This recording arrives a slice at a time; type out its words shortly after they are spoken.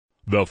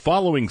The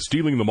following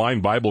Stealing the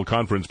Mind Bible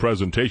Conference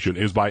presentation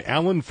is by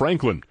Alan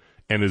Franklin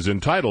and is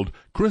entitled,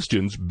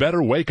 Christians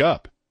Better Wake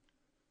Up.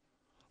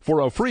 For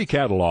a free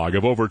catalog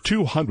of over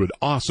 200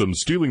 awesome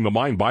Stealing the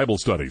Mind Bible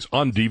studies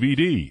on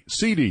DVD,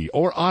 CD,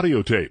 or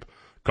audio tape,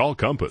 call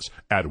Compass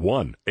at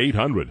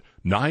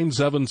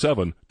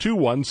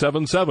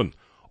 1-800-977-2177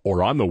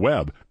 or on the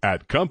web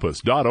at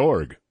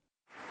compass.org.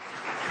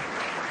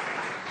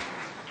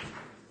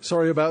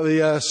 Sorry about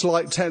the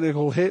slight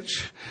technical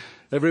hitch.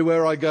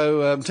 Everywhere I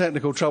go,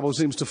 technical trouble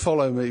seems to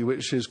follow me,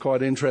 which is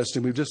quite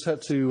interesting. We've just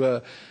had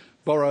to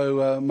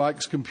borrow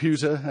Mike's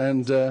computer,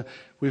 and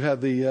we've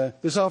had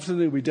this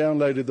afternoon we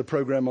downloaded the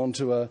program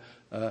onto a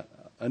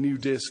new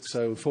disk,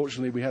 so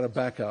fortunately we had a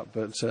backup.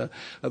 But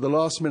at the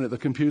last minute, the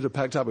computer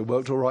packed up. It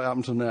worked all right up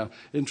until now.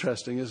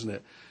 Interesting, isn't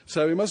it?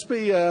 So it must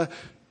be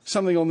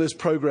something on this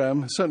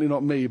program, certainly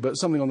not me, but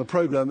something on the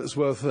program that's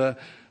worth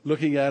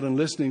looking at and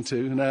listening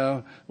to.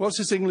 Now, what's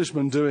this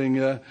Englishman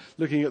doing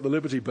looking at the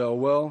Liberty Bell?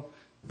 Well,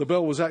 the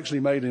bell was actually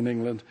made in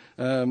England.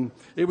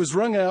 It was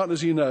rung out,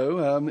 as you know,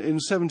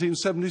 in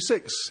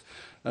 1776,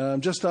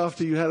 just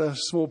after you had a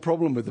small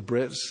problem with the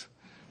Brits.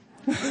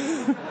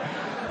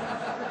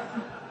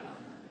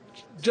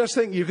 Just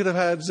think you could have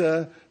had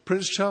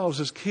Prince Charles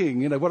as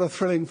king. You know, what a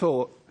thrilling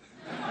thought.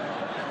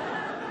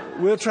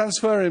 We'll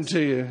transfer him to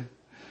you.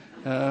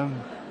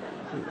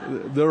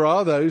 There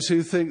are those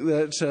who think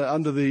that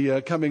under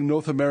the coming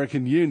North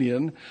American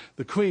Union,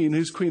 the Queen,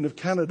 who's Queen of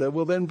Canada,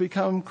 will then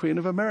become Queen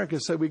of America.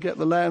 So we get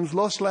the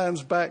lost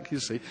lands back,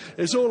 you see.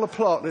 It's all a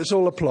plot. It's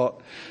all a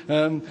plot.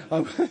 I'm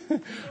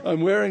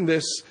wearing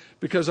this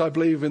because I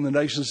believe in the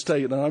nation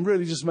state, and I'm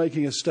really just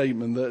making a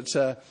statement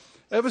that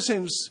ever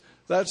since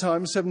that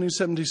time,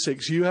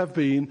 1776, you have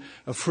been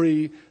a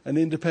free and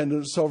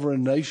independent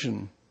sovereign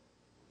nation.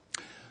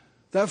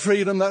 That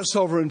freedom, that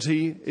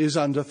sovereignty is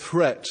under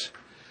threat.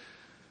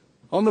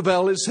 On the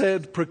bell it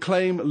said,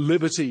 proclaim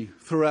liberty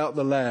throughout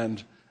the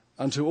land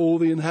unto all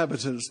the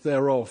inhabitants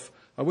thereof.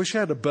 I wish I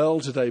had a bell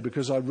today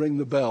because I'd ring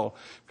the bell,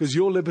 because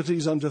your liberty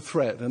is under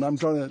threat. And I'm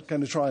going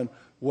to try and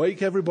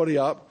wake everybody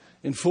up,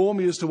 inform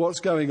you as to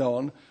what's going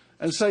on,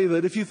 and say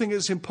that if you think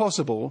it's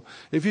impossible,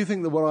 if you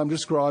think that what I'm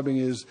describing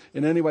is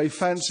in any way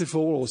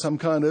fanciful or some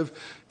kind of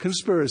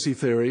conspiracy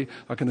theory,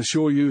 I can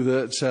assure you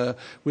that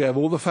we have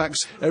all the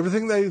facts.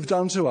 Everything they've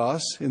done to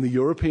us in the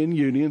European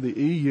Union, the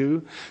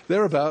EU,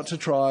 they're about to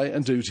try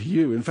and do to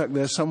you. In fact,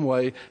 they're some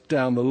way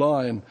down the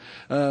line.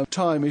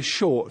 Time is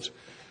short.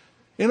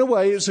 In a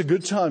way, it's a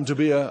good time to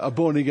be a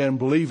born-again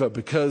believer,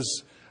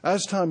 because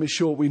as time is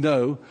short, we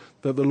know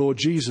that the Lord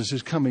Jesus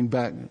is coming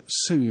back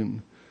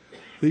soon.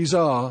 These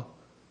are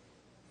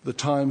the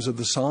times of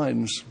the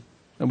signs,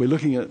 and we're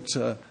looking at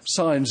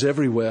signs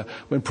everywhere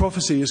when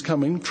prophecy is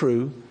coming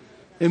true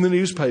in the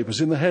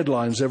newspapers, in the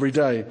headlines every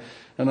day.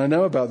 And I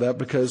know about that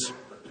because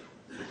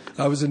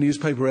I was a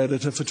newspaper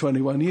editor for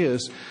 21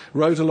 years,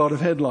 wrote a lot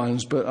of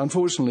headlines, but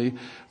unfortunately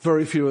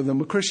very few of them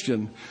were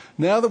Christian.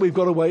 Now that we've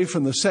got away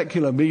from the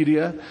secular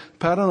media,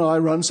 Pat and I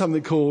run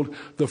something called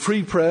the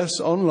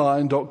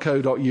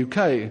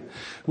freepressonline.co.uk,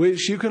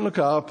 which you can look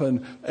up,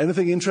 and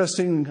anything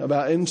interesting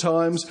about end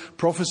times,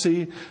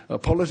 prophecy,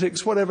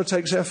 politics, whatever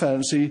takes their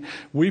fancy,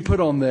 we put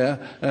on there,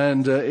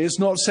 and it's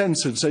not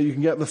censored, so you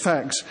can get the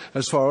facts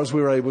as far as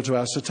we're able to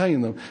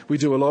ascertain them. We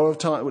do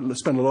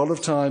spend a lot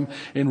of time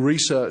in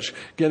research,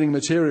 getting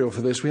material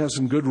for this. We have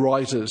some good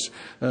writers.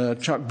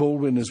 Chuck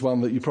Baldwin is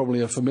one that you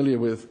probably are familiar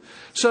with.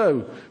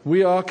 So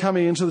we are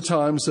coming into the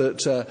times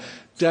that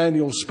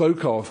Daniel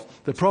spoke of.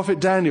 The prophet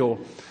Daniel,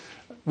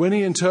 when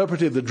he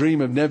interpreted the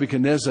dream of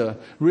Nebuchadnezzar,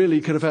 really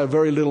could have had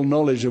very little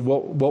knowledge of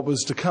what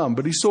was to come.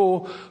 But he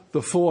saw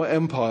the four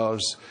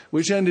empires,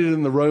 which ended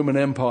in the Roman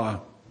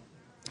Empire.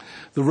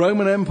 The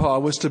Roman Empire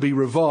was to be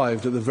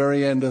revived at the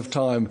very end of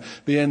time,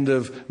 the end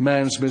of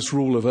man's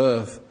misrule of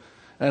earth.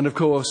 And of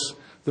course,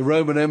 the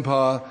Roman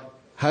Empire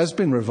has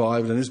been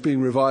revived, and is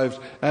being revived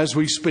as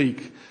we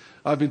speak.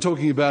 I've been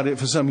talking about it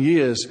for some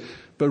years,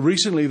 but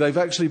recently they've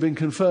actually been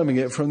confirming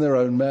it from their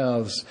own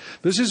mouths.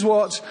 This is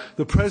what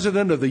the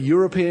President of the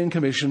European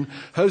Commission,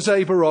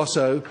 Jose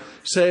Barroso,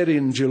 said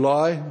in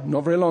July,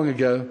 not very long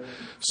ago.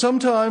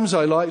 Sometimes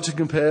I like to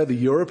compare the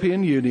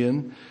European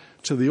Union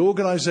to the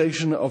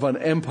organization of an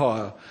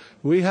empire.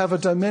 We have a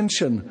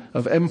dimension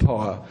of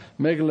empire,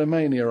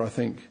 megalomania, I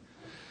think.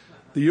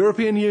 The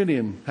European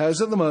Union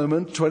has at the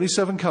moment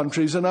 27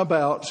 countries and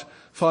about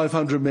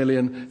 500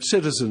 million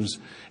citizens.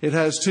 It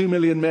has 2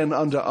 million men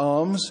under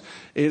arms.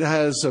 It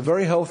has a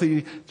very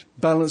healthy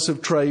balance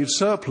of trade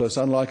surplus,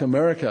 unlike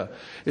America.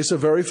 It's a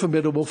very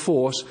formidable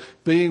force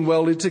being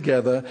welded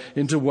together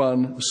into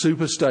one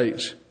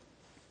superstate.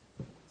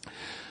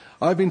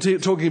 I've been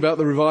talking about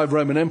the revived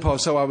Roman Empire,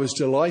 so I was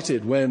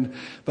delighted when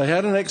they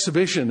had an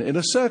exhibition in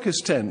a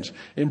circus tent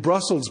in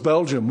Brussels,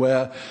 Belgium,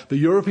 where the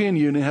European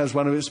Union has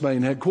one of its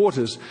main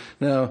headquarters.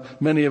 Now,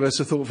 many of us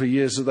have thought for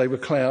years that they were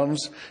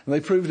clowns, and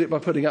they proved it by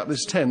putting up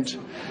this tent.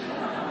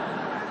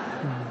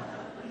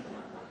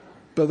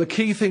 But the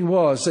key thing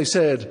was, they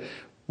said,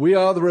 We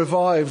are the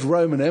revived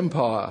Roman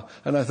Empire.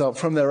 And I thought,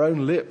 from their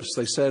own lips,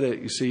 they said it,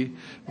 you see,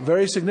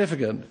 very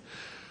significant.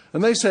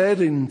 And they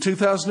said in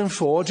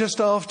 2004, just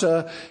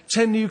after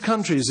 10 new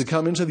countries had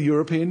come into the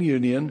European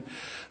Union,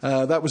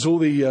 that was all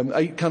the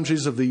 8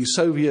 countries of the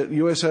Soviet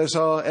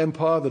USSR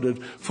empire that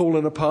had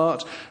fallen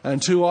apart,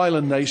 and 2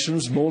 island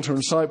nations, Malta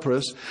and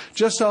Cyprus.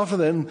 Just after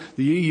then,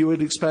 the EU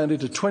had expanded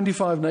to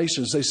 25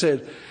 nations. They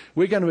said,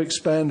 we're going to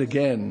expand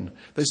again.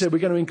 They said, we're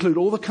going to include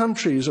all the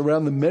countries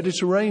around the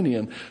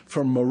Mediterranean,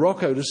 from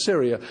Morocco to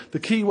Syria. The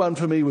key one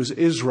for me was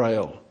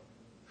Israel.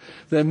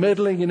 They're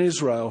meddling in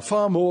Israel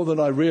far more than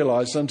I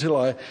realized until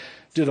I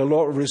did a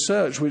lot of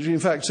research, which in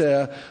fact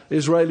our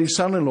Israeli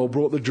son-in-law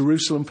brought the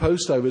Jerusalem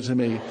Post over to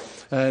me.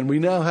 And we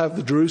now have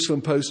the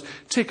Jerusalem Post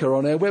ticker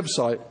on our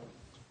website.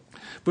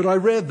 But I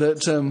read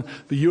that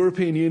the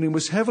European Union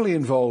was heavily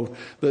involved,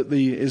 that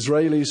the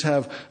Israelis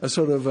have a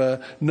sort of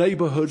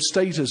neighbourhood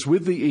status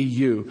with the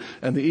EU,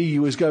 and the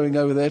EU is going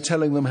over there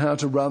telling them how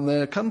to run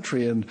their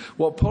country and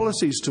what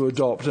policies to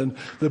adopt. And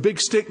the big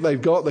stick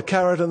they've got, the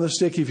carrot and the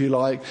stick, if you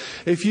like,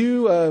 if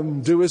you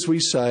do as we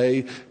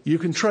say, you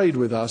can trade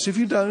with us. If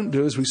you don't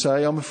do as we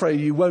say, I'm afraid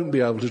you won't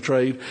be able to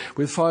trade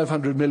with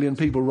 500 million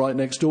people right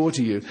next door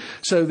to you.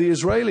 So the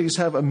Israelis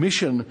have a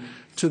mission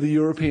to the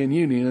European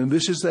Union, and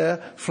this is their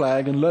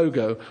flag and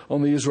logo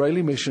on the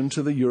Israeli mission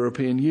to the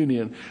European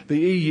Union. The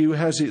EU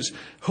has its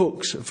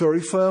hooks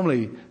very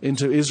firmly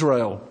into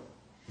Israel.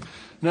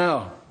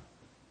 Now,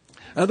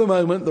 at the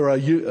moment, there are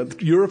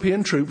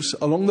European troops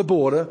along the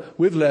border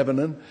with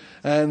Lebanon,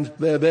 and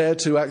they're there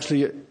to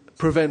actually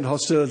prevent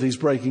hostilities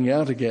breaking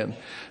out again.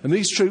 And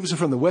these troops are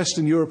from the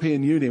Western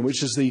European Union,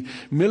 which is the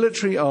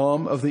military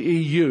arm of the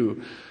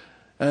EU.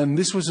 And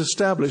this was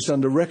established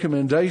under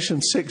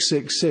Recommendation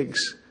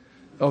 666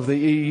 of the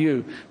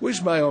EU,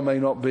 which may or may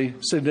not be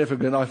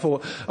significant. I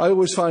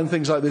always find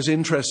things like this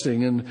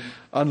interesting and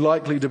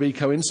unlikely to be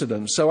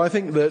coincidence. So I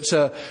think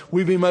that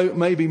we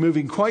may be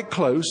moving quite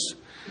close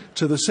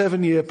to the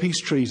 7-year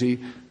peace treaty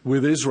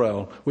with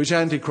Israel, which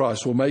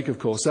Antichrist will make, of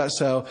course. That's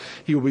how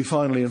he will be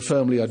finally and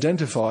firmly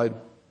identified.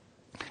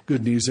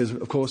 Good news is,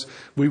 of course,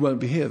 we won't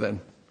be here then.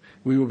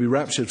 We will be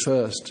raptured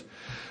first.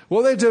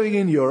 What they're doing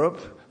in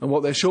Europe, and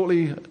what they're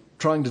shortly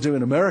trying to do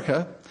in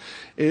America,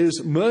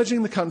 is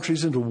merging the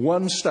countries into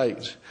one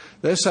state.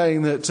 They're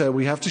saying that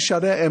we have to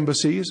shut our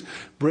embassies.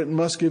 Britain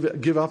must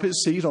give up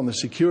its seat on the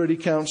Security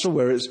Council,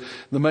 where it's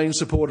the main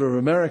supporter of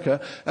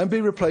America, and be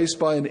replaced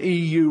by an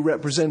EU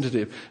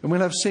representative. And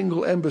we'll have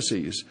single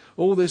embassies.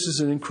 All this is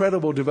an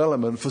incredible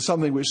development for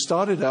something which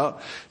started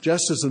out,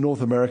 just as the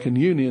North American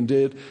Union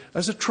did,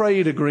 as a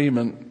trade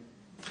agreement.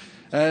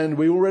 And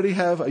we already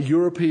have a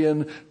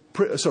European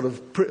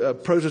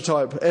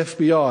prototype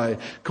FBI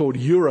called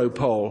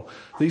Europol.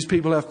 These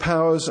people have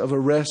powers of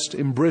arrest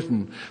in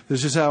Britain.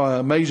 This is how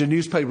a major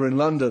newspaper in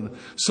London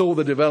saw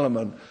the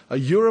development. A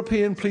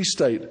European police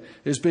state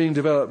is being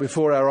developed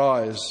before our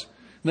eyes.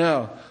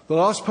 Now, the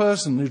last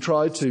person who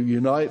tried to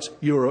unite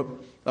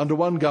Europe under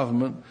one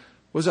government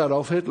was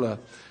Adolf Hitler.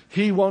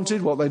 He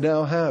wanted what they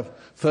now have.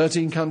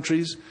 13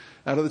 countries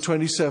out of the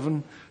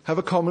 27 have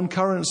a common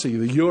currency,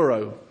 the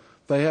euro.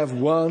 They have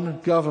one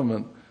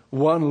government,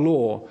 one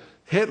law.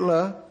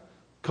 Hitler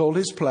called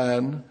his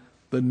plan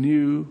the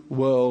New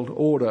World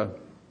Order.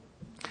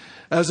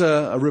 As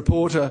a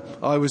reporter,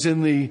 I was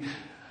in the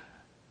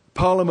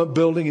Parliament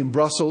building in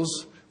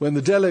Brussels when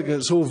the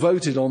delegates all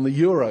voted on the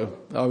euro.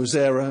 I was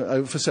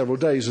there for several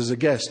days as a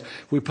guest.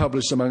 We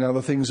published, among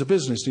other things, a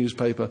business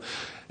newspaper.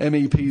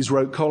 MEPs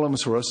wrote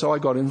columns for us, so I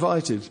got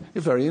invited.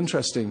 It's very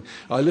interesting.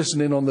 I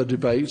listened in on the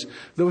debate.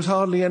 There was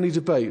hardly any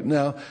debate.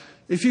 Now,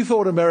 if you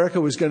thought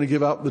America was going to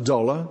give up the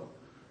dollar,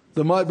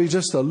 there might be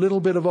just a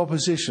little bit of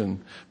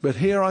opposition. But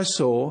here I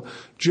saw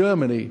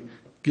Germany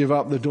give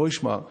up the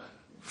Deutschmark.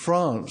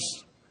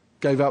 France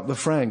gave up the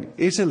franc.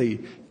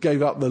 Italy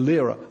gave up the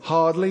lira.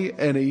 Hardly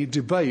any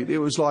debate. It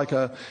was like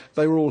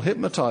they were all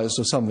hypnotized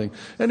or something.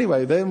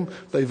 Anyway, then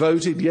they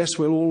voted, yes,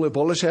 we'll all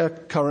abolish our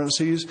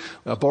currencies,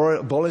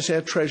 abolish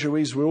our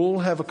treasuries, we'll all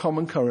have a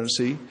common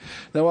currency.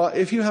 Now,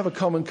 if you have a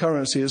common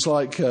currency, it's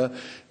like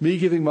me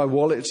giving my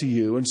wallet to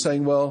you and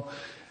saying, well,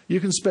 you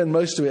can spend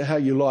most of it how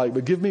you like,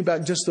 but give me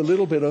back just a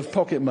little bit of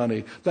pocket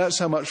money. That's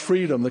how much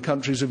freedom the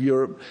countries of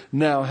Europe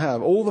now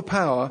have. All the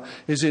power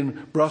is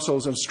in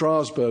Brussels and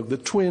Strasbourg, the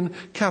twin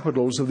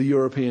capitals of the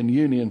European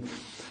Union.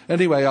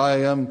 Anyway,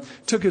 I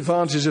took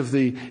advantage of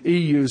the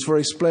EU's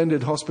very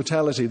splendid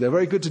hospitality. They're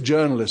very good to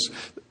journalists.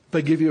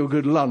 They give you a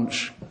good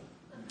lunch,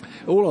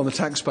 all on the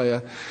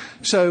taxpayer.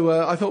 So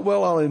I thought,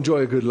 well, I'll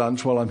enjoy a good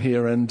lunch while I'm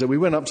here. And we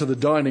went up to the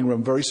dining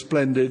room, very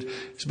splendid.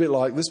 It's a bit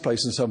like this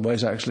place in some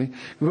ways, actually.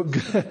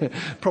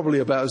 Probably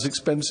about as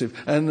expensive.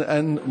 And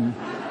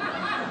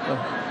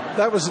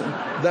that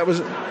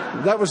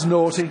was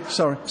naughty.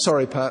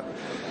 Sorry, Pat.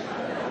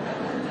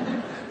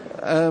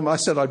 I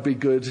said I'd be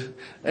good.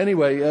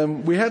 Anyway,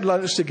 we had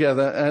lunch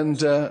together,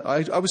 and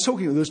I was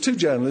talking. There was two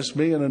journalists,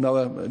 me and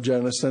another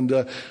journalist,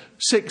 and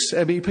 6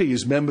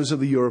 MEPs, members of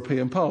the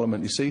European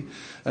Parliament, you see.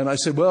 And I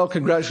said, well,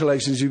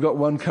 congratulations, you've got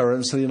one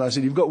currency. And I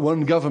said, you've got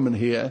one government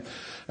here.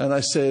 And I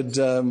said,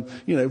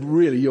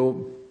 really, you're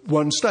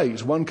one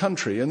state, one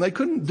country. And they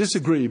couldn't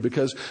disagree,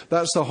 because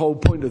that's the whole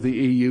point of the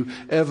EU,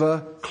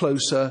 ever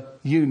closer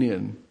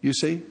union, you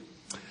see.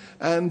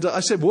 And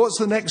I said, what's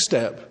the next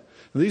step?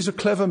 And these are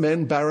clever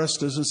men,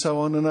 barristers and so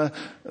on, and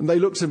they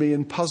looked at me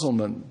in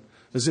puzzlement,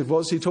 as if,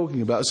 what's he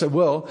talking about? I said,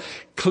 well,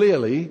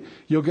 clearly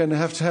you're going to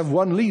have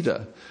one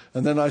leader.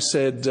 And then I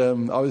said,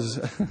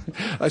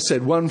 I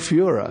said one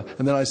Führer,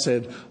 and then I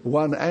said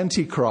one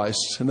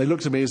Antichrist, and they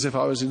looked at me as if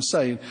I was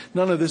insane.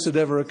 None of this had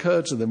ever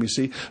occurred to them, you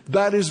see.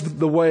 That is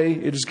the way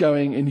it is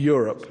going in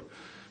Europe.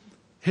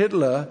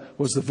 Hitler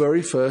was the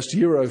very first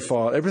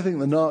Europhile. Everything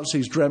the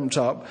Nazis dreamt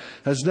up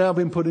has now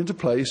been put into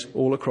place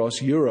all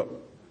across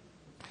Europe.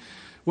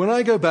 When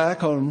I go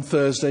back on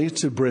Thursday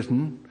to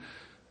Britain,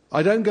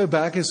 I don't go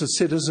back as a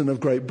citizen of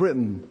Great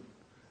Britain.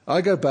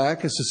 I go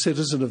back as a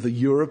citizen of the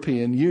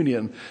European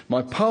Union.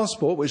 My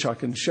passport, which I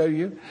can show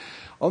you,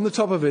 on the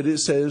top of it, it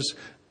says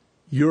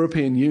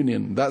European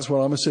Union. That's what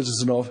I'm a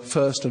citizen of,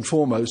 first and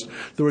foremost.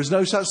 There is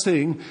no such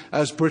thing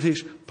as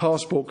British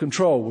passport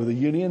control with a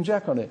Union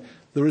Jack on it.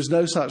 There is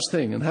no such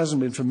thing, and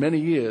hasn't been for many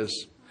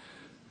years.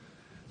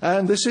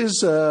 And this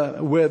is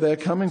where they're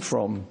coming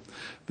from.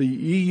 The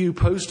EU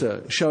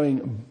poster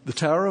showing the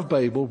Tower of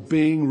Babel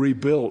being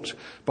rebuilt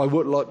by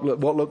what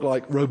look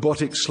like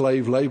robotic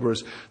slave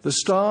labourers. The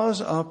stars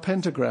are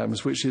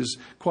pentagrams, which is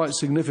quite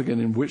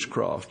significant in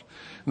witchcraft.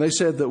 And they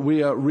said that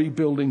we are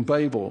rebuilding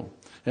Babel.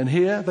 And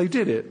here they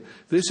did it.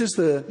 This is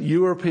the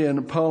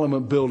European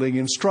Parliament building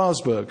in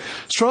Strasbourg.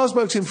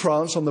 Strasbourg's in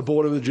France on the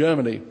border with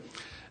Germany.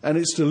 And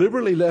it's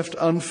deliberately left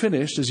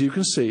unfinished, as you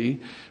can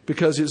see,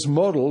 because it's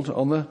modelled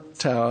on the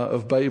Tower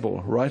of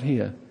Babel, right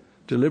here.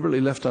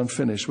 Deliberately left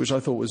unfinished, which I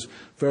thought was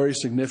very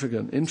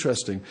significant,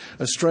 interesting,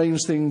 a strange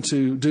thing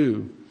to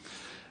do.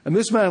 And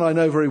this man I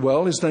know very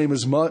well. His name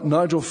is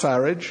Nigel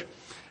Farage,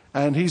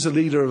 and he's a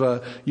leader of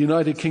a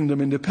United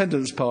Kingdom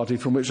Independence Party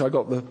from which I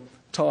got the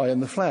tie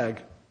and the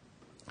flag.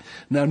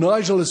 Now,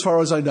 Nigel, as far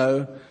as I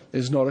know,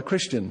 is not a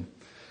Christian.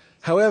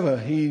 However,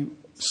 he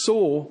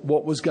saw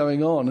what was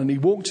going on, and he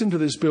walked into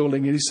this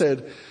building and he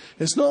said,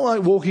 it's not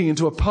like walking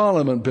into a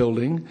parliament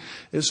building,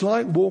 it's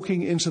like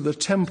walking into the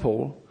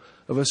temple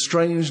of a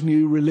strange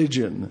new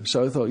religion.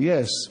 So I thought,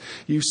 yes,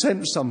 you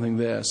sense something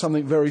there,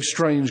 something very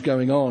strange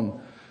going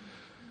on.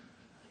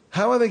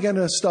 How are they going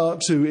to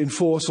start to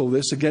enforce all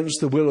this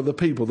against the will of the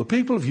people? The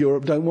people of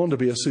Europe don't want to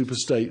be a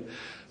superstate.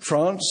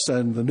 France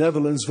and the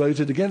Netherlands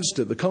voted against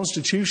it. The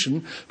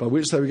constitution by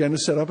which they were going to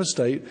set up a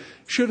state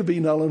should have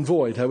been null and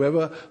void.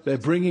 However, they're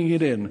bringing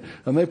it in,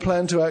 and they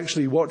plan to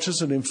actually watch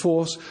us and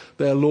enforce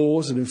their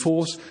laws and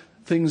enforce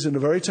things in a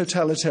very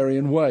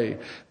totalitarian way.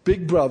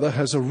 Big Brother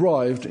has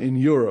arrived in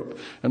Europe,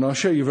 and I'll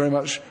show you very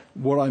much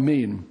what I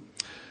mean.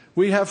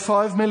 We have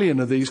 5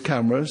 million of these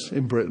cameras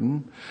in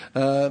Britain.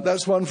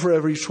 That's one for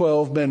every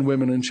 12 men,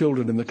 women and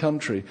children in the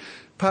country.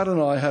 Pat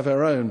and I have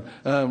our own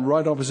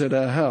right opposite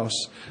our house.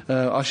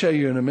 I'll show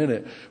you in a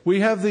minute. We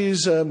have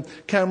these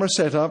camera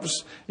setups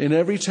in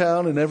every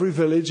town and every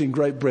village in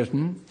Great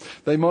Britain.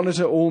 They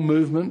monitor all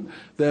movement.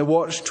 They're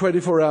watched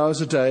 24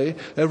 hours a day.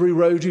 Every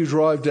road you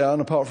drive down,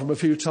 apart from a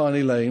few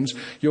tiny lanes,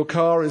 your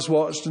car is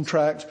watched and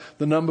tracked.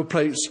 The number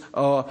plates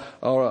are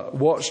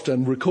watched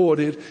and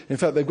recorded. In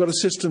fact, they've got a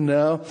system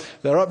now.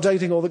 They're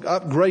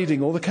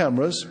upgrading all the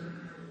cameras.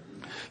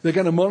 They're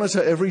going to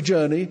monitor every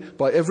journey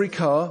by every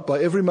car,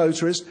 by every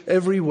motorist,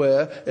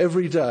 everywhere,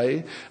 every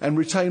day, and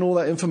retain all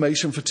that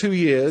information for 2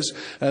 years.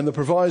 And the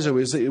proviso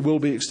is that it will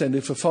be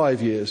extended for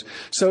 5 years.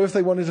 So if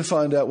they wanted to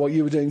find out what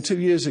you were doing 2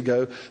 years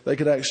ago, they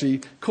could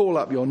actually call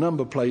up your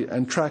number plate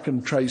and track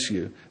and trace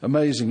you.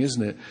 Amazing,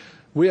 isn't it?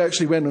 We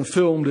actually went and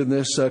filmed in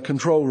this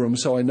control room,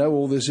 so I know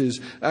all this is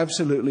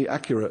absolutely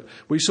accurate.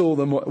 We saw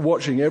them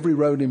watching every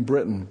road in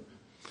Britain.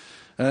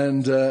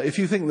 And if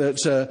you think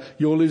that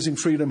you're losing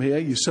freedom here,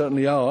 you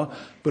certainly are.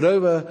 But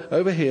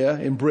over here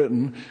in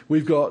Britain,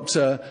 we've got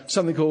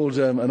something called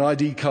an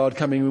ID card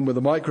coming in with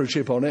a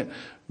microchip on it,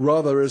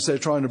 rather as they're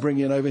trying to bring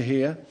in over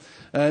here.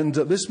 And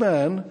this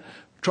man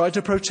tried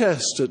to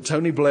protest at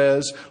Tony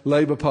Blair's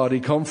Labour Party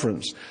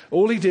conference.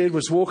 All he did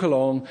was walk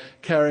along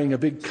carrying a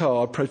big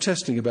card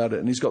protesting about it,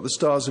 and he's got the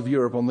Stars of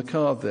Europe on the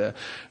card there.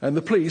 And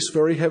the police,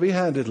 very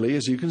heavy-handedly,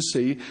 as you can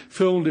see,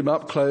 filmed him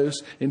up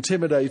close,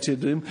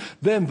 intimidated him.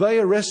 Then they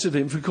arrested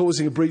him for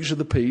causing a breach of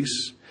the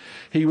peace.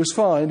 He was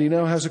fined. He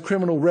now has a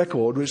criminal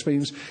record, which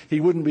means he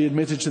wouldn't be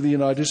admitted to the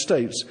United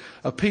States.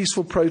 A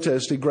peaceful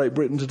protest in Great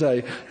Britain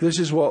today. This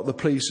is what the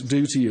police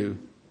do to you.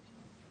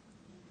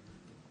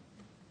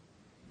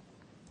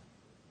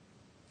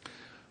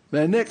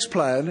 Their next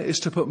plan is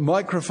to put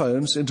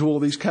microphones into all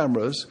these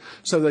cameras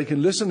so they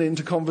can listen in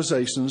to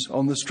conversations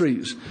on the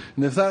streets.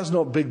 And if that's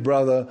not Big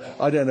Brother,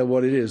 I don't know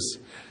what it is.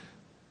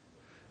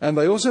 And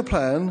they also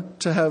plan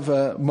to have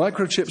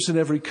microchips in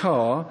every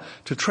car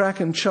to track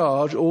and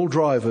charge all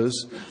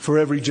drivers for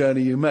every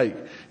journey you make.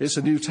 It's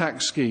a new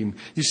tax scheme.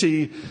 You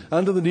see,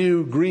 under the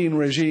new green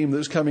regime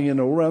that's coming in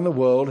all around the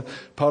world,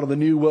 part of the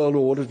new world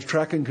order to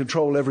track and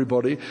control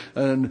everybody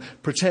and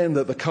pretend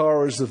that the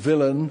car is the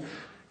villain.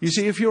 You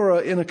see, if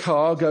you're in a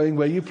car going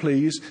where you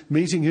please,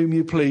 meeting whom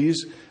you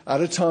please,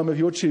 at a time of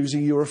your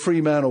choosing, you're a free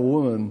man or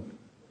woman.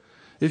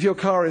 If your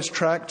car is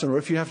tracked or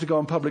if you have to go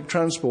on public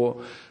transport,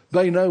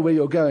 they know where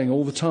you're going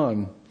all the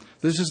time.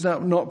 This is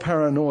not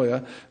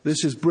paranoia.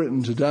 This is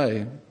Britain today.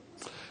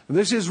 And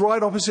this is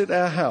right opposite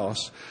our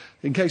house.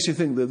 In case you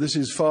think that this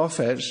is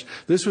far-fetched,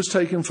 this was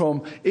taken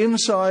from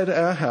inside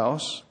our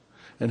house.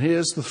 And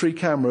here's the 3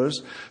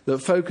 cameras that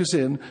focus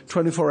in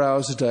 24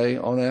 hours a day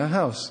on our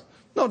house.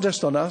 Not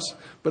just on us,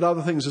 but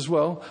other things as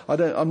well.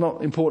 I'm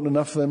not important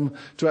enough for them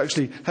to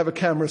actually have a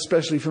camera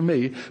especially for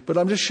me, but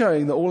I'm just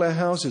showing that all our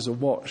houses are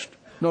watched.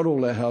 Not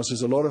all our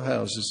houses, a lot of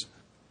houses.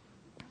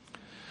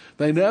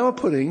 They now are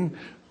putting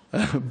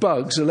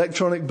bugs,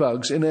 electronic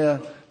bugs, in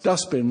our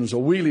dustbins,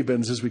 or wheelie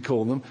bins as we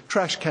call them,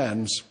 trash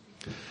cans,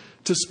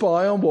 to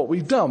spy on what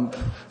we dump,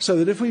 so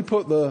that if we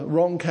put the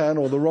wrong can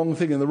or the wrong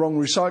thing in the wrong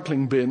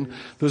recycling bin,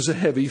 there's a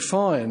heavy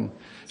fine.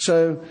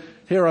 So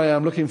here I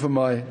am looking for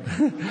my...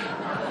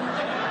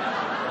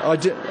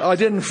 I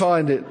didn't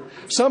find it.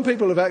 Some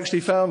people have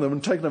actually found them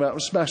and taken them out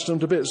and smashed them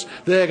to bits.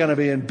 They're going to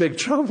be in big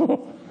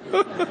trouble.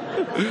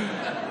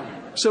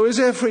 So is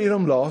their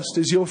freedom lost?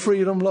 Is your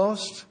freedom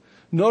lost?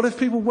 Not if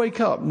people wake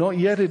up. Not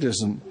yet it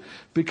isn't.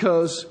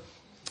 Because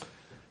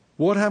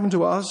what happened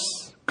to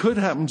us could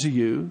happen to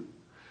you.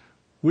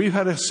 We've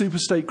had a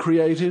superstate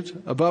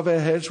created above our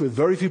heads with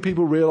very few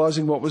people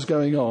realizing what was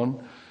going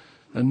on.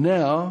 And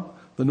now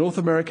the North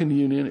American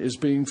Union is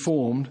being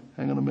formed.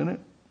 Hang on a minute.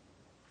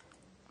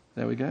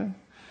 There we go.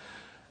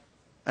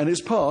 And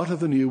it's part of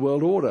the New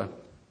World Order.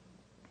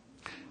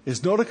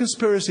 It's not a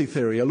conspiracy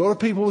theory. A lot of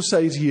people will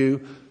say to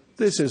you,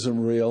 this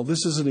isn't real.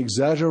 This is an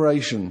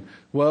exaggeration.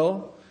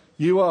 Well,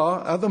 you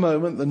are, at the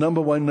moment, the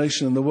number 1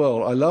 nation in the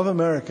world. I love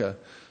America.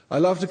 I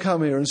love to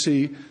come here and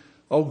see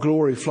Old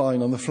Glory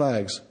flying on the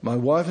flags. My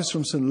wife is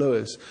from St.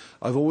 Louis.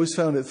 I've always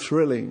found it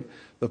thrilling,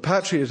 the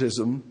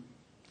patriotism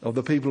of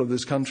the people of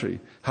this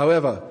country.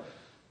 However,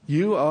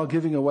 you are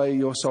giving away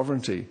your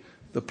sovereignty.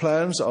 The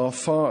plans are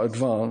far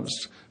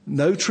advanced.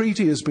 No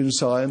treaty has been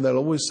signed. They'll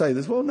always say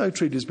this, well, no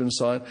treaty has been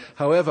signed.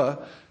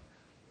 However,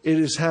 it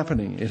is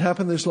happening. It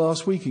happened this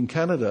last week in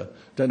Canada.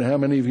 Don't know how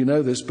many of you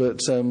know this, but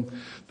there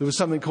was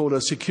something called a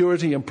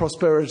Security and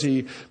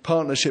Prosperity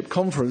Partnership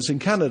Conference in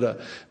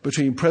Canada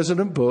between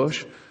President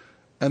Bush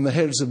and the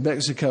heads of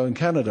Mexico and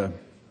Canada.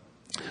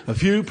 A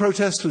few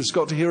protesters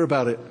got to hear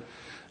about it,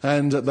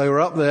 and they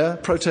were up there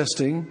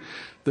protesting.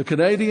 The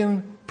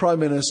Canadian Prime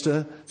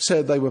Minister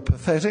said they were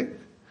pathetic,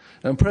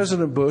 and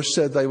President Bush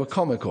said they were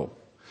comical.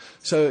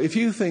 So if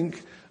you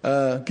think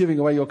giving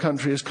away your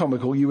country is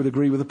comical, you would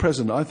agree with the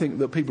President. I think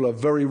that people are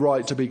very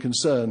right to be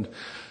concerned.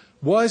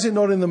 Why is it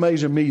not in the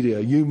major media?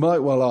 You might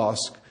well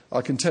ask.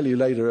 I can tell you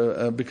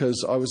later,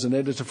 because I was an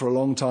editor for a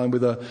long time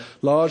with a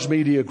large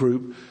media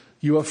group.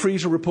 You are free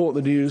to report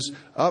the news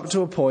up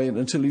to a point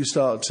until you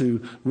start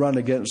to run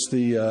against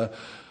the...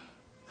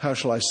 how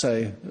shall I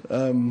say,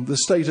 the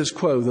status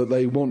quo that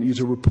they want you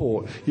to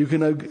report. You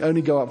can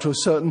only go up to a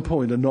certain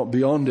point and not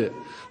beyond it.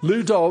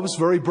 Lou Dobbs,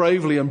 very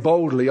bravely and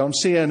boldly on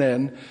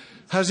CNN,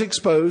 has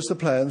exposed the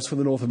plans for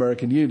the North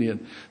American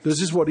Union.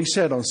 This is what he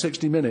said on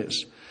 60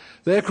 Minutes.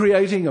 They're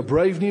creating a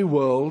brave new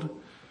world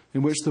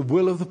in which the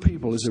will of the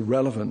people is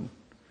irrelevant.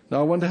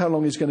 Now, I wonder how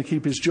long he's going to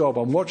keep his job.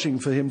 I'm watching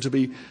for him to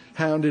be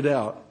hounded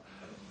out.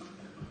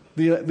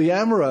 The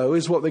AMRO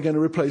is what they're going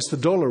to replace the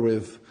dollar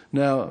with.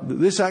 Now,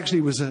 this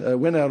actually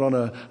went out on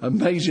a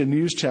major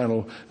news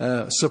channel,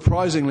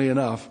 surprisingly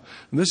enough.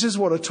 And this is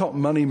what a top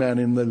money man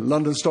in the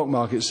London stock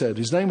market said.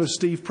 His name was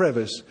Steve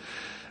Previs.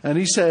 And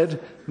he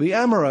said, the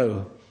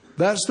AMRO,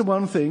 that's the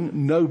one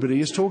thing nobody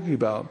is talking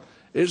about.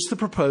 It's the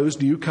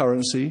proposed new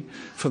currency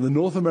for the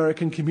North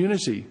American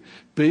community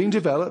being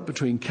developed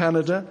between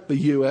Canada, the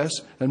US,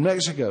 and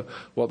Mexico,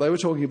 what they were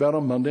talking about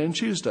on Monday and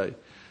Tuesday.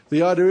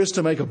 The idea is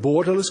to make a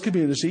borderless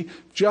community,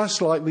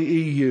 just like the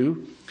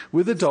EU,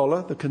 with the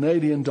dollar, the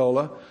Canadian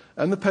dollar,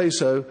 and the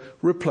peso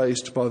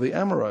replaced by the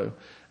AMRO.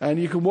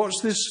 And you can watch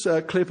this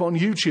clip on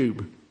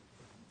YouTube.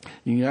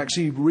 You can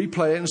actually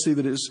replay it and see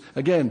that it's,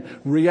 again,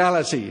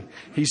 reality.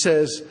 He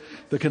says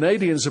the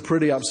Canadians are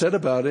pretty upset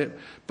about it,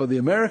 but the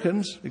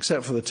Americans,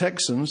 except for the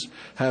Texans,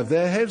 have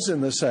their heads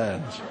in the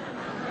sand.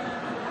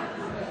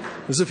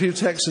 There's a few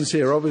Texans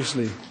here,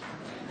 obviously.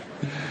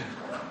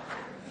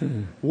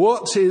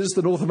 What is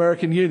the North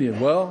American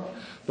Union? Well,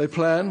 they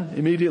plan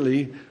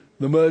immediately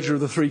the merger of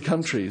the 3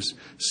 countries.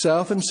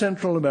 South and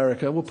Central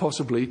America will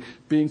possibly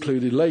be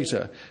included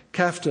later.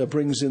 CAFTA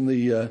brings in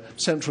the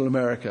Central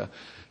America.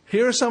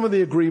 Here are some of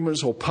the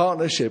agreements or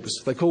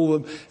partnerships. They call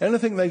them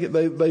anything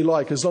they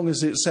like, as long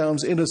as it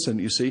sounds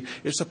innocent, you see.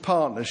 It's a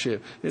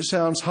partnership. It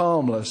sounds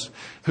harmless.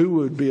 Who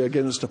would be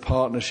against a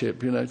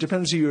partnership? You know, it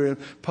depends who you're a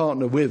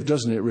partner with,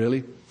 doesn't it,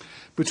 really?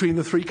 between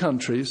the three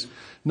countries.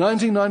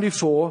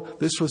 1994,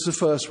 this was the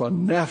first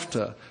one,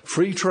 NAFTA,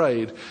 free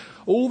trade.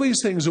 All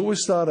these things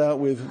always start out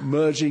with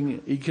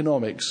merging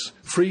economics,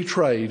 free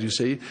trade, you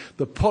see.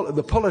 The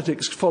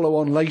politics follow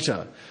on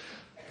later.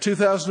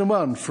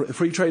 2001,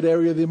 free trade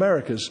area of the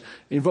Americas,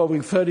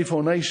 involving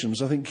 34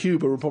 nations. I think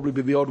Cuba will probably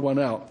be the odd one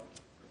out.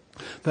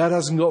 That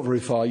hasn't got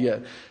very far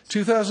yet.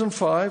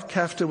 2005,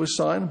 CAFTA was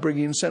signed,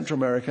 bringing in Central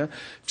America.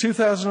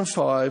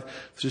 2005,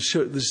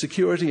 the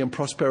Security and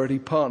Prosperity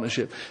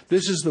Partnership.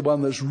 This is the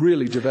one that's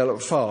really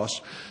developed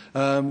fast.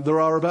 There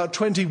are about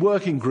 20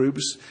 working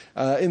groups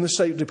in the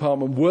State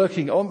Department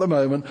working at the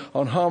moment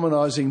on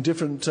harmonising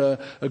different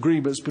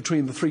agreements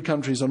between the three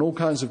countries on all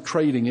kinds of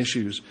trading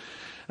issues.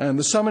 And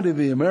the Summit of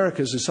the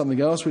Americas is something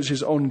else which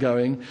is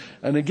ongoing.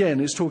 And again,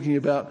 it's talking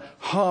about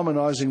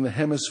harmonising the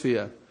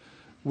hemisphere.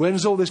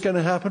 When's all this going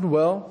to happen?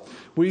 Well,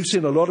 we've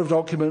seen a lot of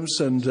documents,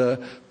 and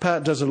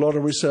Pat does a lot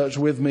of research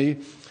with me,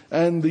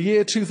 and the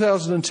year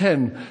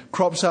 2010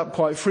 crops up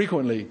quite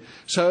frequently.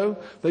 So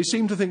they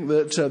seem to think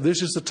that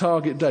this is the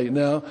target date.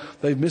 Now,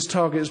 they've missed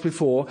targets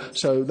before,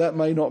 so that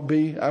may not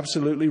be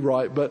absolutely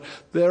right, but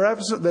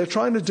they're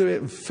trying to do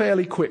it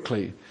fairly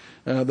quickly.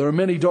 There are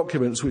many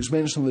documents which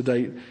mention the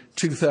date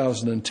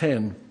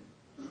 2010.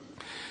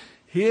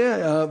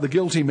 Here, the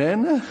guilty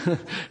men,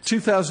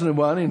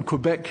 2001 in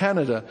Quebec,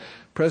 Canada.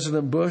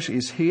 President Bush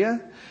is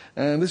here,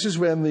 and this is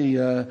when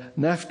the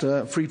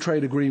NAFTA free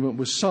trade agreement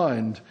was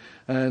signed.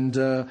 And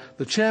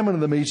the chairman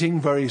of the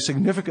meeting, very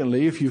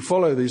significantly, if you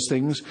follow these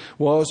things,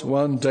 was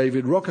one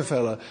David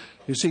Rockefeller,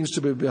 who seems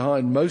to be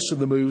behind most of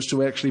the moves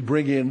to actually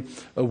bring in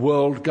a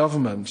world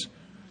government.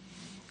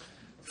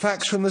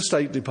 Facts from the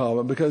State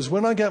Department, because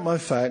when I get my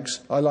facts,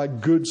 I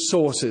like good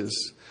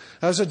sources.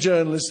 As a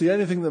journalist, the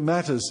only thing that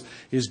matters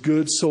is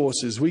good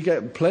sources. We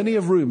get plenty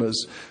of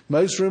rumours.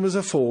 Most rumours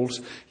are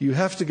false. You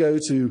have to go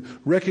to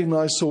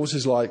recognised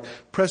sources like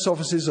press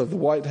offices of the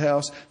White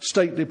House,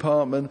 State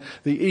Department,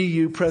 the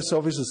EU press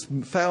office.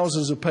 There's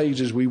thousands of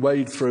pages we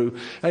wade through,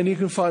 and you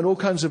can find all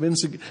kinds of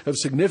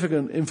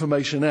significant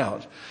information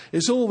out.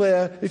 It's all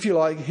there, if you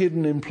like,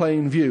 hidden in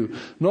plain view.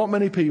 Not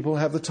many people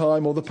have the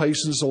time or the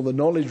patience or the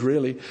knowledge,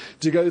 really,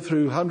 to go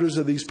through hundreds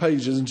of these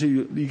pages until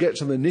you get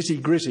to the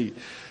nitty-gritty.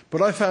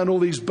 But I found all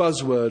these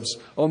buzzwords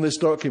on this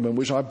document,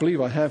 which I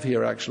believe I have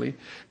here actually.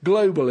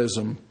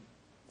 Globalism,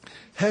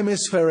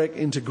 hemispheric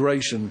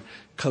integration,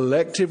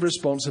 collective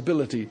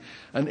responsibility,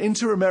 an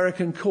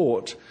inter-American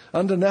court.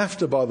 Under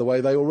NAFTA, by the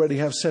way, they already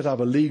have set up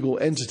a legal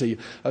entity,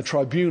 a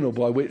tribunal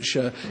by which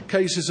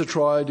cases are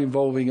tried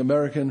involving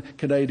American,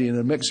 Canadian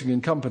and Mexican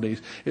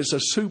companies. It's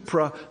a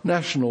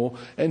supranational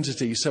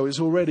entity, so it's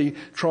already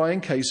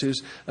trying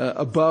cases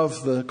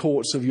above the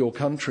courts of your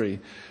country.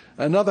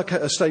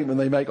 Another statement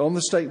they make on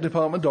the State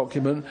Department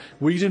document,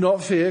 we do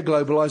not fear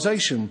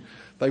globalisation.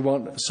 They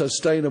want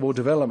sustainable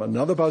development.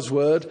 Another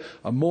buzzword,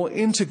 a more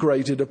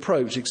integrated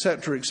approach,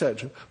 etc.,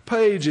 etc.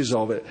 Pages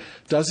of it.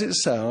 Does it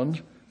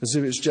sound as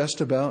if it's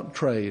just about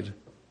trade?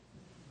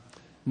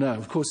 No,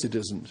 of course it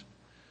isn't.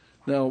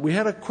 Now, we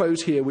had a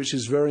quote here which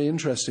is very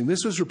interesting.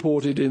 This was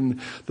reported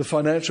in the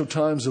Financial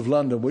Times of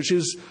London, which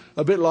is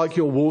a bit like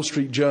your Wall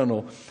Street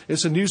Journal.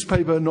 It's a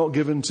newspaper not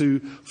given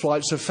to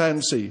flights of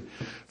fancy.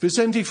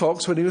 Vicente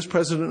Fox, when he was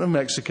president of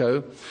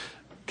Mexico,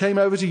 came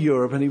over to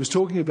Europe and he was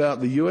talking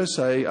about the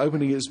USA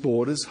opening its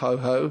borders,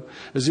 ho-ho,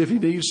 as if he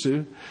needs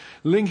to,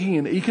 linking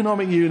an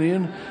economic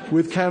union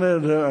with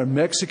Canada and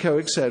Mexico,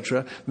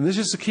 etc. And this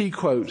is the key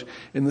quote.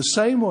 In the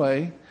same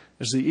way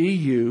as the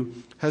EU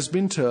has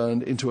been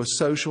turned into a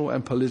social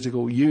and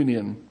political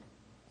union.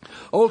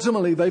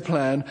 Ultimately, they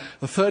plan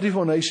a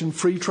 34-nation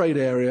free trade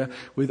area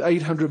with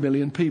 800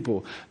 million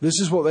people. This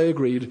is what they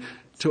agreed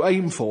to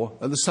aim for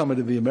at the Summit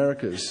of the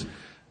Americas.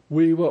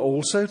 We were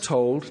also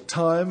told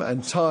time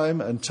and time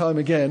and time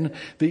again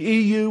the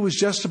EU was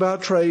just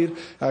about trade,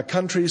 our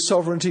country's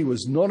sovereignty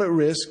was not at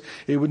risk,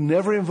 it would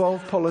never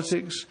involve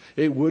politics,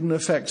 it wouldn't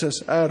affect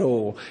us at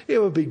all.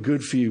 It would be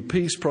good for you,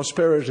 peace,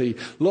 prosperity,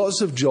 lots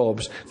of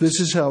jobs. This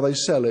is how they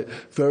sell it,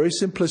 very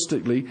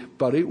simplistically,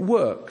 but it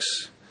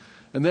works.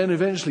 And then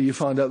eventually you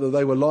find out that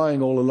they were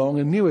lying all along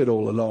and knew it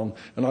all along.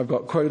 And I've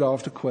got quote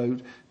after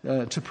quote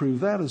to prove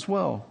that as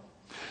well.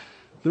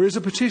 There is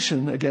a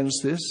petition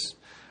against this.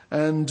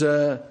 And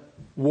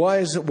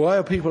why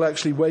are people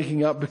actually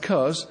waking up?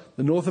 Because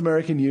the North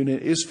American Union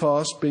is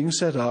fast being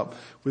set up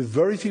with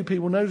very few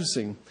people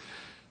noticing.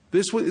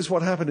 This is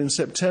what happened in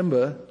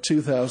September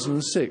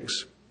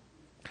 2006.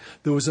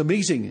 There was a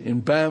meeting in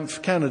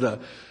Banff, Canada,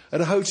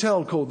 at a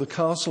hotel called the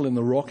Castle in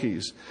the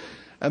Rockies.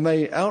 And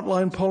they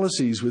outlined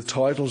policies with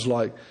titles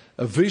like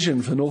A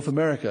Vision for North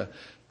America,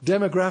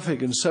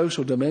 Demographic and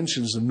Social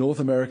Dimensions of North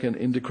American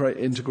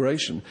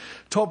Integration.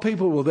 Top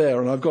people were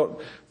there, and I've got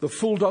the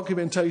full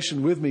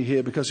documentation with me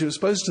here because it was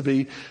supposed to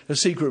be a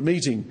secret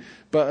meeting,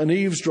 but an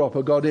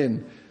eavesdropper got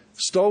in,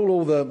 stole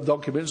all the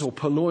documents or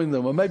purloined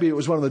them, or maybe it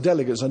was one of the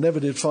delegates, I never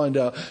did find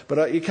out, but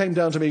it came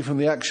down to me from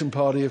the Action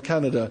Party of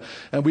Canada,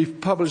 and we've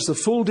published the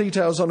full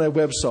details on our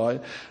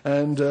website,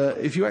 and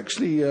if you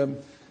actually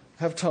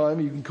have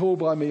time, you can call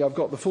by me. I've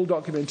got the full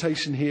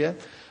documentation here.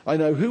 I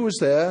know who was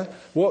there,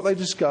 what they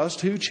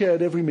discussed, who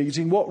chaired every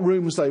meeting, what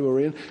rooms they were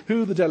in,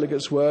 who the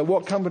delegates were,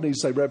 what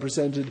companies they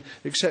represented,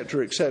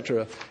 etc.,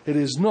 etc. It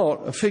is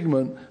not a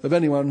figment of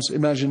anyone's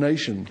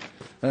imagination.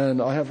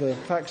 And I have the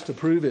facts to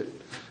prove it.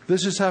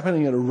 This is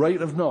happening at a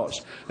rate of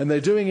knots, and they're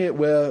doing it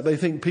where they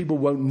think people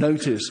won't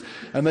notice,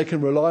 and they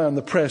can rely on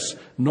the press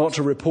not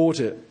to report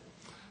it.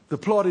 The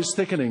plot is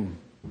thickening.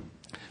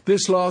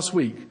 This last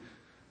week,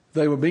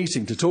 they were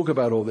meeting to talk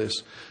about all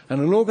this,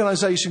 and an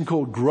organisation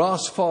called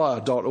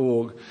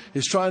grassfire.org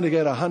is trying to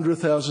get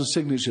 100,000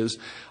 signatures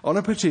on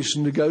a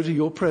petition to go to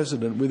your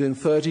president within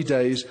 30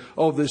 days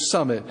of this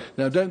summit.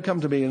 Now, don't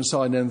come to me and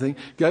sign anything.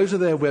 Go to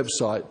their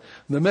website.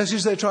 The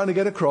message they're trying to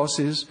get across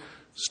is,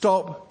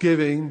 stop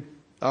giving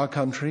our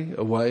country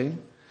away.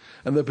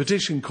 And the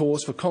petition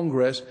calls for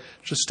Congress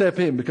to step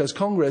in, because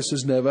Congress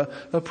has never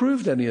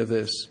approved any of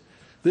this.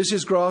 This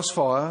is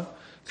Grassfire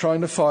trying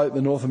to fight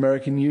the North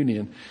American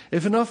Union.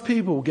 If enough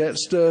people get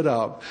stirred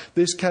up,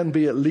 this can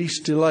be at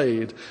least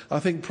delayed. I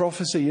think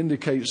prophecy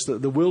indicates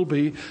that there will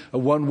be a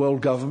one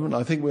world government.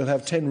 I think we'll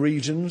have 10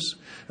 regions,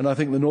 and I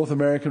think the North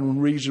American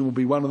region will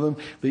be one of them.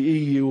 The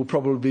EU will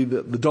probably be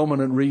the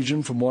dominant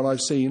region from what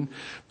I've seen.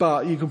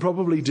 But you can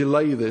probably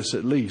delay this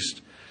at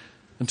least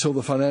until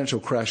the financial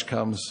crash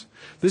comes.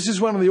 This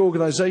is one of the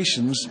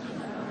organisations,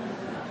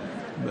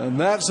 and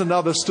that's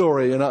another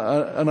story. And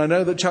I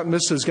know that Chuck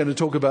Missler is going to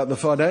talk about the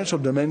financial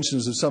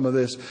dimensions of some of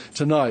this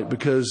tonight,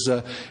 because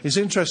it's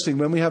interesting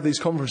when we have these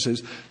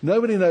conferences,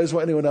 nobody knows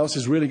what anyone else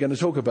is really going to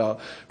talk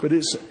about. But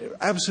it's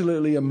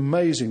absolutely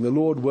amazing. The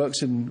Lord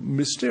works in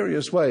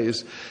mysterious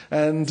ways.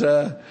 And,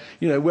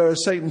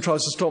 whereas Satan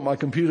tries to stop my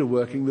computer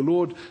working, the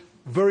Lord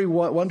very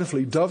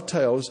wonderfully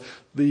dovetails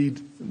the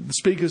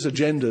speakers'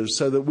 agendas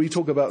so that we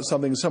talk about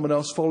something and someone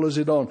else follows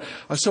it on.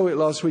 I saw it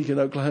last week in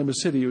Oklahoma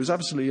City. It was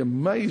absolutely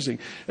amazing.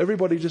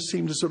 Everybody just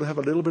seemed to sort of have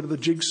a little bit of the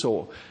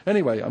jigsaw.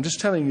 Anyway, I'm just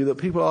telling you that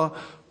people are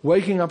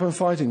waking up and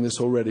fighting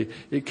this already.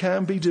 It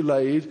can be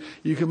delayed.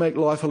 You can make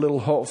life a little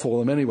hot for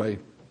them anyway.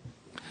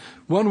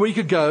 1 week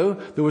ago,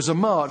 there was a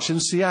march in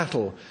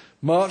Seattle.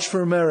 March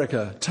for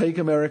America, take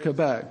America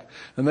back.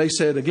 And they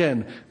said,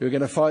 again, we're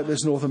going to fight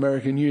this North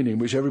American Union,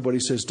 which everybody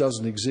says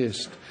doesn't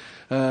exist.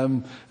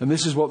 And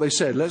this is what they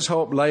said. Let's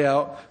help lay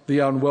out the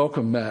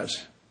unwelcome mat.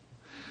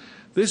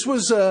 This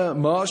was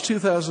March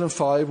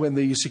 2005 when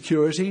the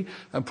Security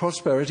and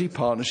Prosperity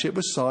Partnership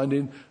was signed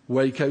in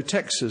Waco,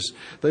 Texas.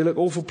 They look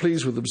awful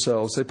pleased with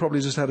themselves. They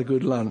probably just had a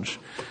good lunch.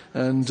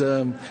 And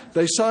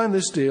they signed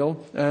this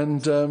deal,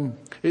 and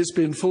it's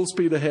been full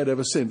speed ahead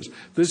ever since.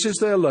 This is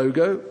their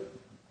logo.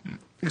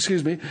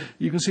 Excuse me,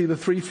 you can see the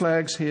 3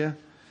 flags here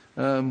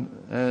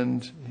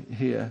and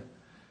here.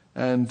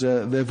 And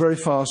they're very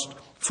fast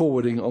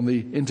forwarding on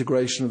the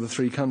integration of the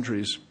 3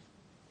 countries.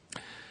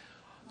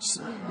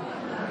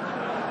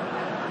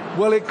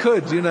 Well, it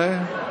could, you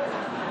know.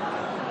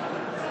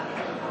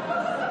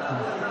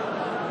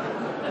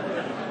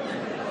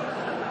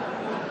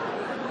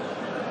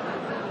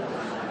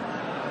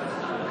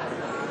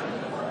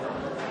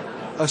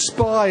 A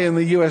spy in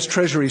the US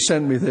Treasury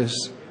sent me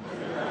this.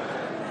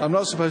 I'm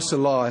not supposed to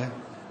lie.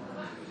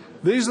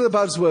 These are the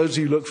buzzwords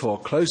you look for: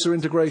 closer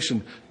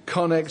integration,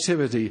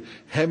 connectivity,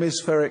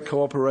 hemispheric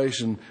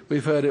cooperation.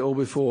 We've heard it all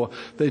before.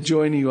 They're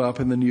joining you up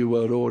in the New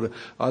World Order.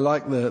 I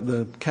like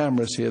the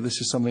cameras here.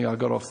 This is something I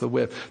got off the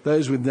web.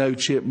 Those with no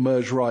chip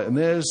merge right. And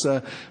there's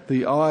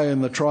the eye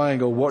and the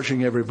triangle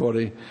watching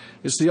everybody.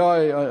 It's the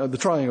eye, the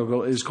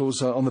triangle is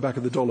called on the back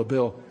of the dollar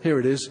bill. Here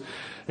it is.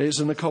 It's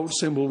an occult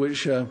symbol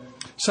which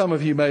some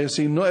of you may have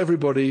seen. Not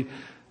everybody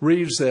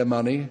reads their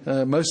money.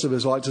 Most of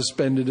us like to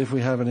spend it if we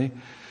have any.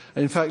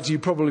 In fact,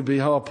 you'd probably be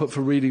hard put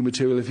for reading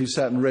material if you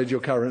sat and read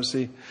your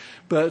currency.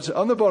 But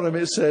on the bottom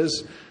it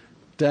says,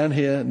 down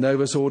here,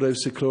 Novus Ordo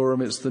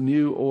Seclorum. It's the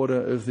new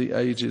order of the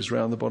ages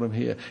round the bottom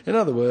here. In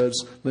other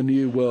words, the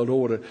new world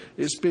order.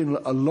 It's been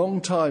a long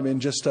time in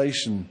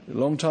gestation, a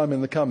long time in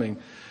the coming.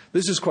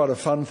 This is quite a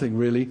fun thing,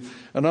 really.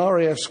 An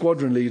RAF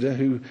squadron leader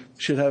who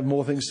should have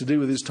more things to do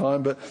with his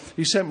time, but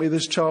he sent me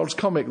this child's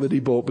comic that he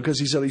bought because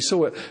he said he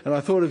saw it. And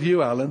I thought of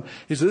you, Alan.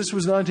 He said this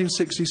was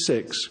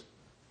 1966.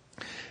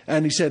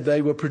 And he said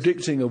they were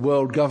predicting a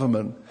world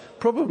government.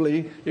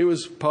 Probably it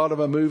was part of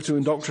a move to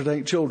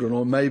indoctrinate children,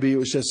 or maybe it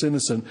was just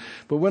innocent.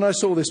 But when I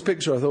saw this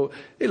picture, I thought,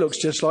 it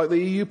looks just like the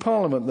EU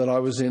Parliament that I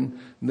was in.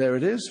 And there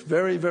it is,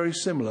 very, very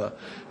similar.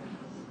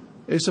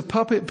 It's a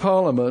puppet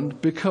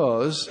parliament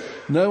because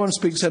no one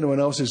speaks anyone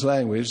else's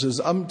language. There's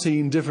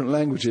umpteen different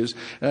languages,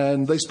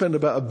 and they spend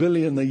about $1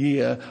 billion a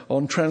year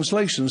on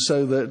translation,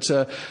 so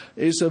that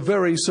it's a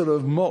very sort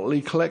of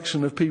motley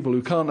collection of people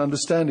who can't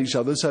understand each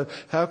other. So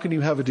how can you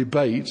have a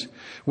debate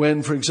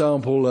when, for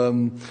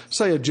example,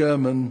 say a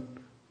German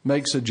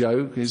makes a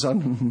joke? It's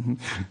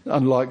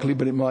unlikely,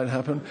 but it might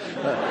happen.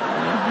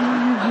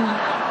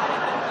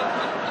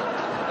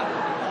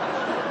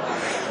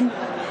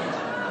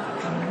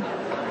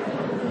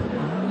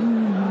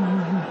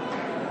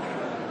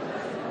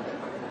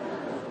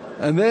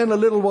 And then a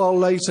little while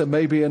later,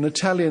 maybe an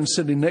Italian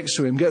sitting next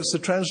to him gets the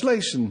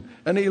translation,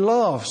 and he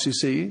laughs, you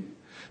see,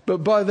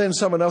 But by then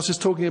someone else is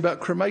talking about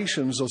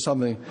cremations or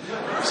something.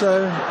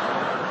 So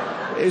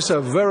it's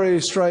a very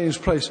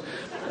strange place.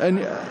 And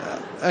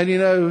you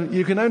know,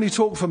 you can only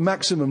talk for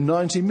maximum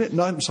 90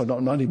 minutes. Sorry,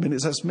 not 90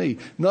 minutes, that's me.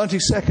 90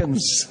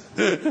 seconds.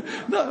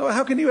 No,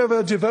 how can you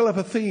ever develop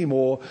a theme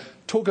or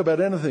talk about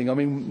anything? I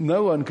mean,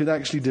 no one could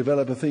actually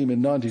develop a theme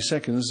in 90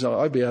 seconds.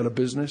 I'd be out of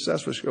business,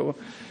 that's for sure.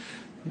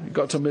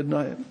 Got to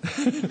midnight.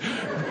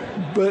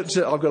 But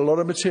I've got a lot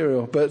of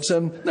material. But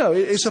no,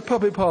 it's a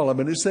puppet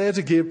parliament. It's there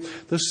to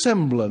give the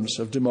semblance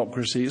of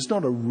democracy. It's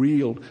not a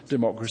real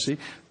democracy.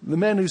 The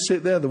men who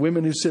sit there, the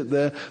women who sit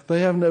there, they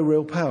have no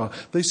real power.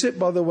 They sit,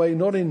 by the way,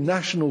 not in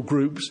national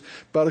groups,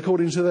 but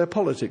according to their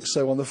politics.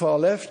 So on the far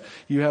left,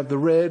 you have the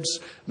Reds,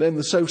 then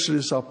the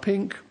Socialists are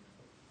pink.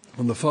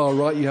 On the far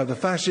right, you have the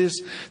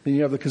fascists, then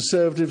you have the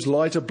Conservatives,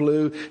 lighter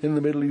blue. In the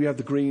middle, you have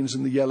the Greens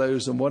and the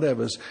yellows and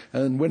whatevers.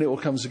 And when it all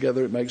comes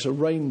together, it makes a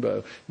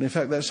rainbow. And in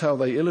fact, that's how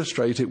they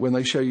illustrate it when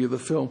they show you the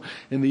film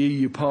in the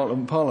EU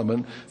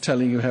Parliament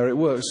telling you how it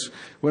works.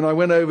 When I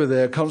went over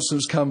there,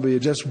 Constance Cumby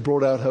had just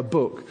brought out her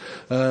book,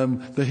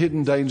 The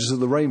Hidden Dangers of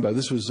the Rainbow.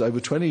 This was over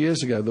 20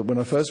 years ago when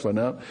I first went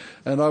out.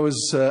 And I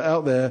was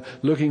out there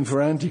looking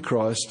for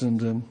Antichrist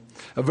and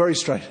a very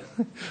strange...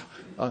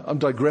 I'm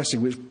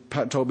digressing, which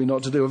Pat told me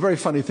not to do. A very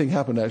funny thing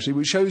happened, actually,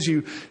 which shows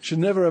you should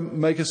never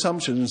make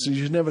assumptions. You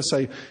should never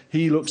say,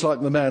 he looks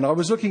like the man. I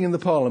was looking in the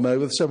Parliament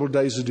over several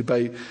days of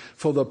debate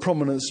for the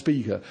prominent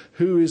speaker.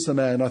 Who is the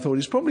man? I thought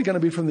he's probably going to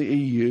be from the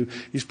EU.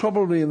 He's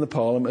probably in the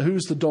Parliament.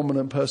 Who's the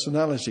dominant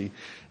personality?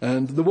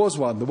 And there was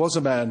one. There was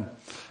a man.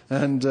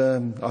 And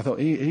I thought,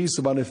 he's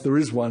the one, if there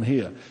is one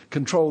here,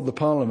 controlled the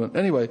Parliament.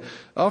 Anyway,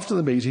 after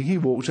the meeting, he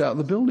walked out of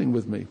the building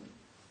with me.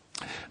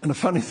 And a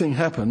funny thing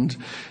happened.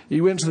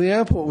 He went to the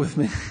airport with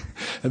me.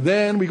 And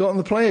then we got on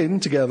the plane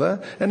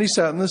together and he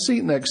sat in the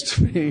seat next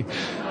to me.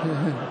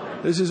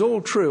 This is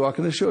all true, I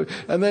can assure you.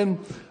 And then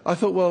I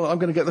thought, well, I'm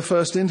going to get the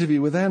first interview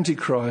with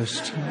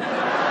Antichrist.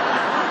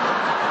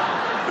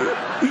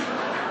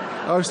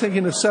 I was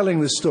thinking of selling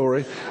this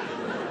story.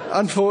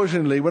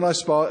 Unfortunately, when I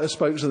spoke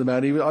to the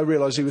man, I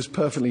realised he was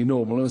perfectly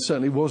normal and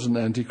certainly wasn't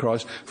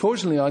Antichrist.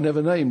 Fortunately, I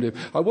never named him.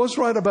 I was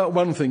right about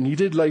one thing. He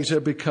did later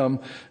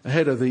become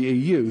head of the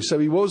EU, so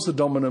he was the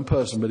dominant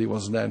person, but he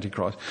wasn't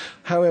Antichrist.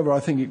 However, I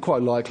think it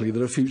quite likely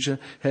that a future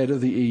head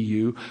of the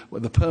EU,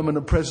 the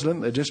permanent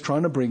president they're just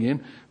trying to bring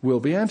in,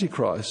 will be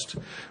Antichrist.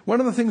 One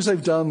of the things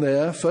they've done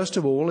there, first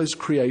of all, is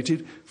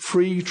created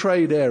free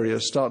trade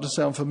areas. Start to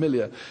sound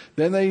familiar.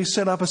 Then they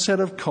set up a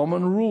set of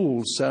common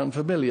rules. Sound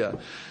familiar?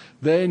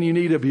 Then you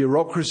need a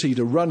bureaucracy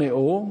to run it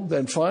all.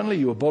 Then finally,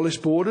 you abolish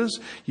borders.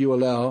 You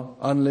allow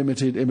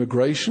unlimited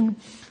immigration.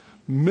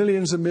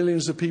 Millions and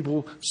millions of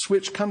people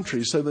switch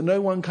countries so that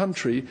no one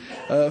country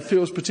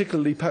feels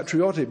particularly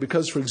patriotic.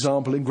 Because, for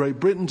example, in Great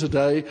Britain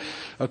today,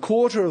 a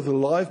quarter of the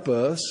live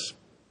births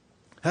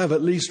have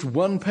at least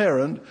one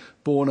parent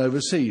born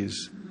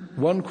overseas.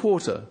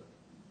 1/4.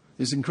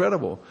 It's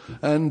incredible.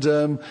 And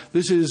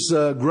this is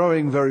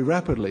growing very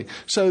rapidly.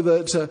 So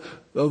that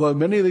although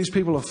many of these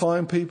people are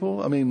fine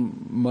people, I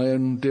mean, my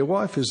own dear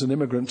wife is an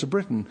immigrant to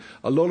Britain.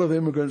 A lot of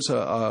immigrants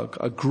are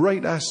a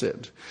great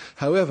asset.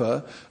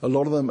 However, a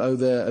lot of them owe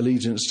their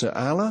allegiance to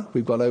Allah.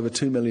 We've got over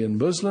 2 million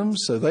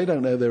Muslims, so they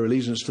don't owe their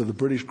allegiance to the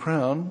British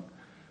Crown.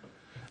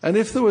 And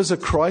if there was a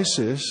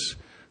crisis,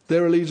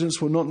 their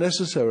allegiance will not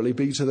necessarily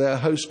be to their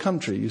host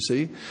country, you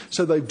see.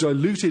 So they've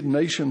diluted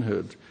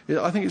nationhood.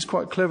 I think it's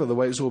quite clever the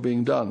way it's all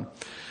being done.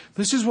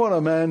 This is what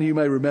a man you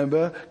may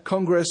remember,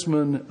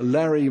 Congressman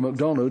Larry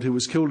McDonald, who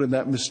was killed in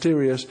that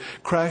mysterious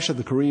crash of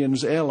the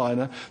Korean's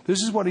airliner.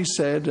 This is what he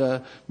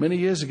said many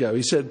years ago.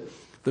 He said,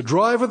 the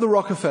drive of the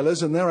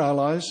Rockefellers and their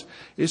allies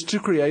is to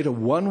create a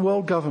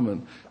one-world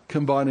government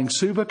combining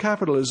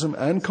super-capitalism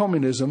and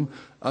communism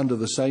under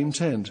the same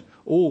tent,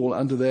 all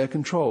under their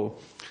control.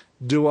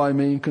 Do I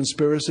mean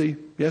conspiracy?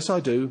 Yes, I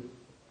do.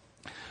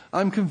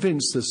 I'm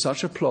convinced that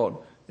such a plot,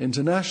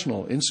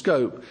 international in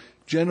scope,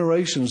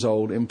 generations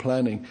old in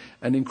planning,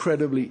 and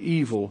incredibly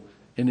evil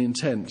in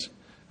intent.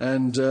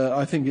 And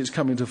I think it's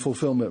coming to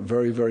fulfillment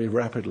very, very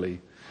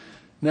rapidly.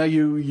 Now,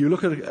 you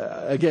look at,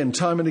 again,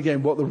 time and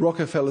again, what the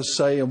Rockefellers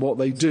say and what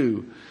they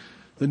do.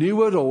 The New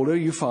World Order,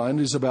 you find,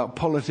 is about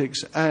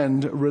politics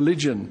and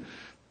religion.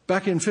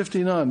 Back in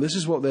 1959, this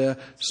is what their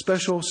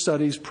Special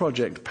Studies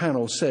Project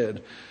panel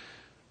said.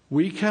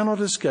 We cannot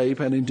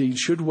escape, and indeed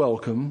should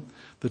welcome,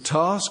 the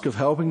task of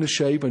helping to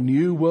shape a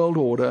new world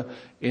order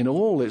in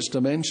all its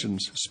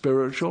dimensions,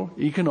 spiritual,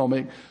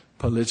 economic,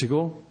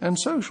 political, and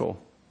social.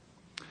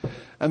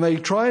 And they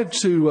tried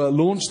to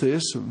launch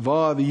this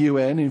via the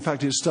UN. In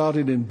fact, it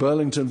started in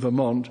Burlington,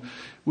 Vermont,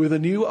 with a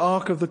new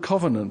Ark of the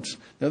Covenant.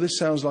 Now, this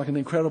sounds like an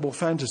incredible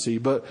fantasy,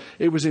 but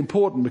it was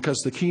important because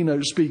the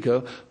keynote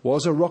speaker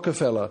was a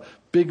Rockefeller.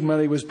 Big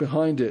money was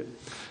behind it.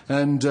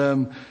 And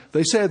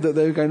they said that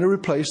they were going to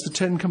replace the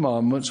Ten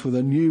Commandments with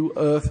a new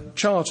Earth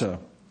Charter.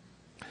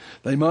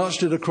 They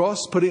marched it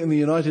across, put it in the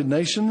United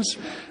Nations,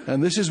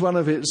 and this is one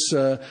of its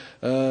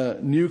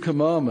new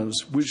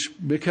commandments, which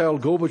Mikhail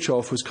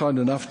Gorbachev was kind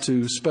enough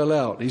to spell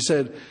out. He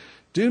said,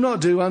 Do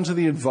not do unto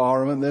the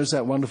environment, there's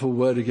that wonderful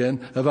word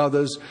again, of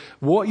others,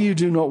 what you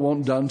do not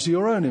want done to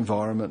your own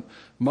environment.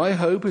 My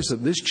hope is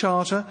that this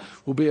charter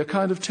will be a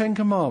kind of 10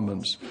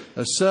 Commandments,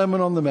 a Sermon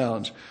on the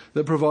Mount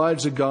that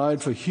provides a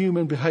guide for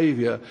human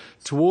behaviour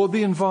toward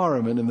the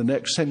environment in the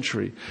next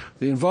century.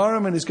 The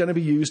environment is going to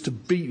be used to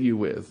beat you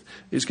with.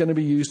 It's going to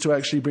be used to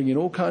actually bring in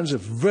all kinds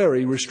of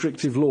very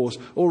restrictive laws,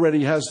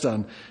 already has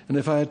done. And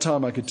if I had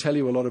time, I could tell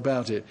you a lot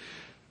about it.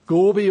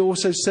 Gorby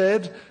also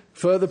said,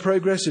 further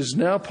progress is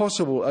now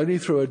possible only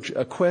through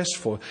a quest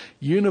for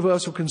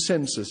universal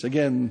consensus.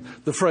 Again,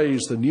 the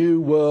phrase, the New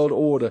World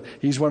Order.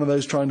 He's one of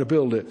those trying to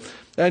build it.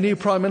 Our new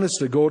Prime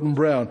Minister, Gordon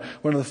Brown,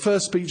 one of the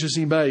first speeches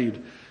he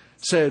made,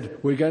 said,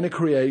 we're going to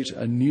create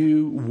a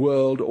new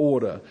world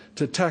order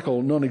to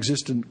tackle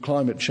non-existent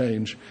climate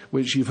change,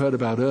 which you've heard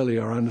about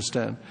earlier, I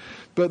understand.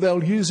 But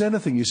they'll use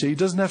anything, you see. It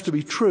doesn't have to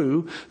be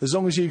true, as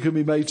long as you can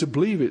be made to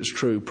believe it's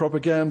true.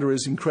 Propaganda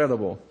is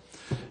incredible.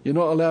 You're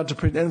not allowed to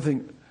print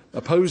anything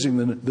opposing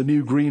the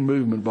new green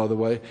movement, by the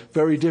way.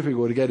 Very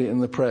difficult to get it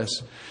in the press.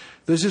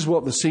 This is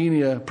what the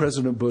senior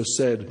President Bush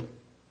said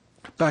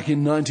back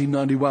in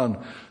 1991,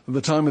 at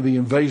the time of the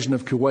invasion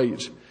of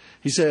Kuwait.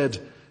 He said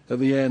at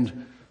the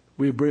end,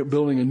 we're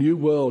building a new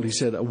world, he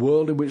said, a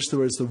world in which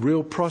there is the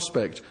real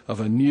prospect of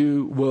a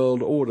new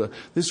world order.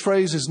 This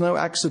phrase is no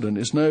accident.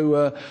 It's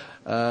no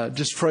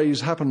just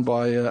phrase happened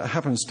by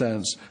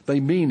happenstance. They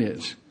mean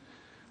it.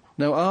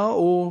 Now, are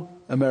all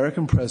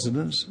American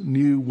presidents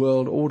New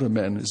World Order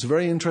men? It's a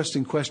very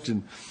interesting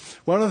question.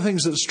 One of the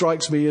things that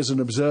strikes me as an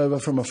observer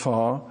from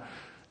afar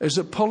is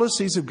that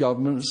policies of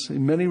governments,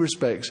 in many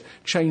respects,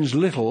 change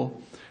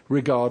little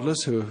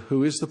regardless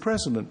who is the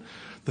president.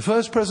 The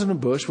first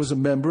President Bush was a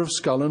member of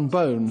Skull and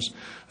Bones,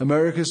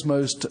 America's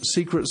most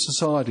secret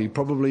society,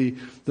 probably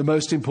the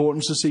most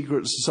important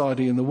secret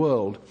society in the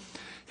world.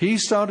 He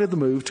started the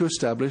move to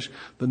establish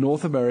the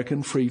North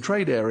American Free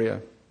Trade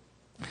Area.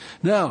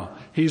 Now,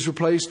 he's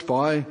replaced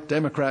by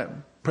Democrat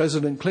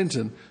President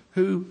Clinton,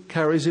 who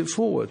carries it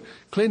forward.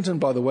 Clinton,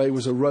 by the way,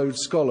 was a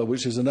Rhodes Scholar,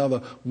 which is another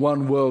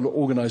one world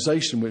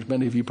organization, which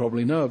many of you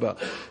probably know about.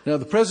 Now,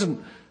 the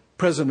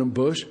President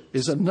Bush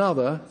is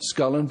another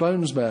Skull and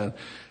Bones man.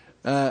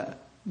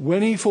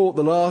 When he fought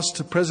the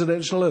last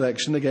presidential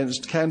election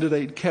against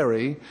candidate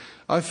Kerry,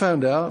 I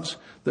found out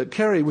that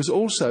Kerry was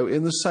also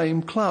in the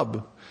same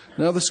club.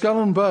 Now, the Skull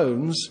and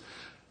Bones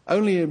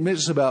only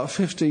admits about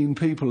 15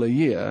 people a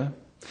year.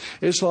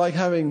 It's like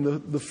having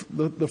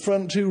the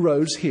front two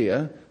rows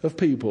here of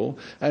people,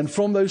 and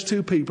from those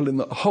two people in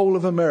the whole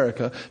of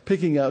America,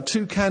 picking out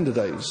two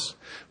candidates,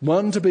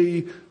 one to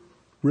be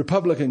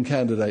Republican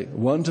candidate,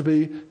 one to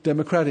be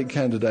Democratic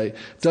candidate.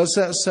 Does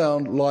that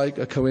sound like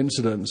a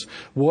coincidence?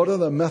 What are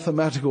the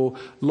mathematical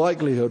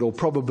likelihood or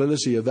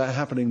probability of that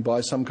happening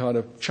by some kind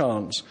of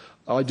chance?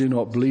 I do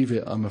not believe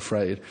it, I'm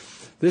afraid.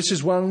 This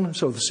is one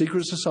of the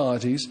secret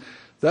societies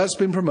that's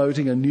been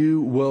promoting a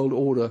new world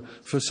order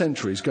for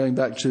centuries, going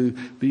back to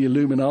the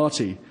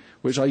Illuminati,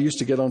 which I used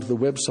to get onto the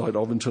website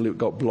of until it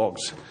got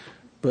blocked.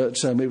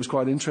 But it was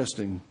quite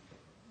interesting.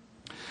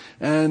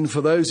 And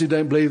for those who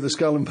don't believe the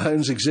Skull and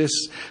Bones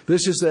exists,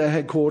 this is their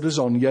headquarters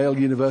on Yale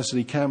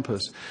University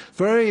campus.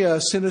 Very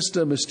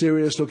sinister,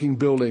 mysterious-looking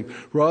building,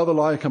 rather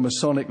like a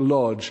Masonic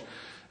lodge.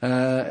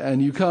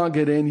 And you can't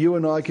get in. You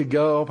and I could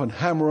go up and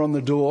hammer on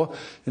the door.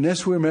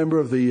 Unless we're a member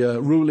of the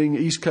ruling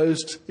East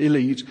Coast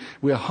elite,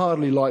 we're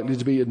hardly likely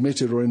to be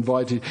admitted or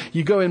invited.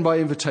 You go in by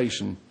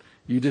invitation.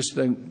 You just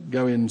don't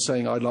go in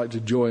saying, I'd like to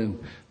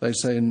join. They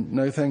say,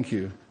 no, thank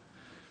you.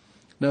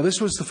 Now,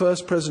 this was the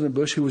first President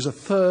Bush who was a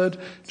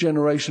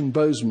third-generation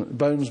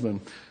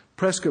bonesman.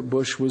 Prescott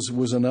Bush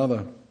was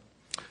another.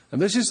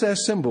 And this is their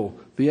symbol,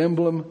 the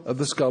emblem of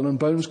the Skull and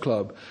Bones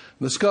Club.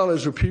 The skull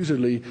is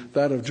reputedly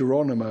that of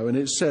Geronimo, and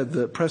it's said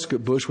that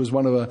Prescott Bush was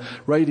one of a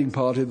raiding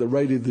party that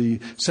raided the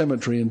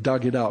cemetery and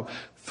dug it up.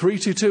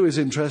 322 is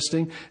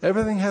interesting.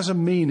 Everything has a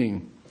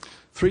meaning.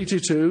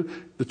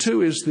 322, the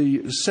 2 is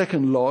the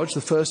second lodge.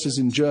 The first is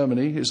in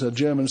Germany. It's a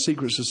German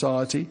secret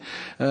society.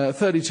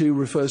 32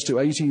 refers to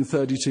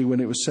 1832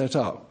 when it was set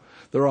up.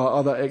 There are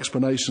other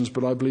explanations,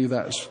 but I believe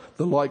that's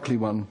the likely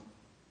one.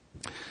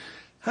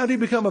 How do you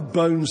become a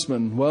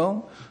bonesman?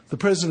 Well, the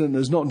president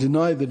has not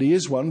denied that he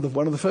is one.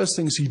 One of the first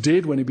things he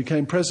did when he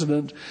became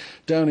president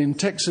down in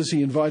Texas,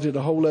 he invited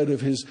a whole load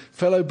of his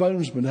fellow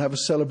bonesmen to have a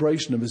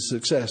celebration of his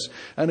success.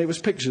 And it was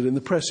pictured in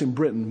the press in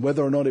Britain.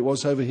 Whether or not it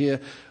was over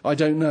here, I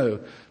don't know.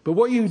 But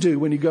what you do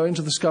when you go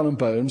into the Skull and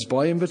Bones,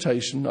 by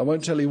invitation, I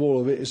won't tell you all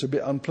of it, it's a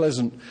bit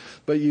unpleasant,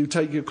 but you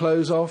take your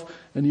clothes off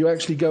and you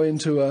actually go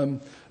into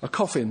a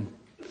coffin.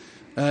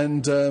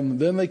 And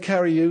then they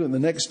carry you and the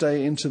next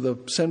day into the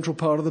central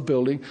part of the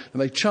building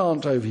and they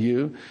chant over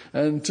you.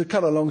 And to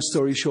cut a long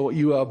story short,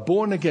 you are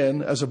born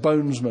again as a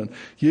bonesman.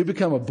 You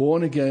become a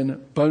born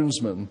again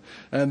bonesman.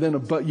 And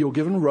then you're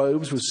given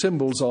robes with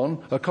symbols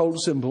on, occult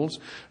symbols,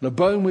 and a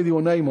bone with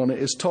your name on it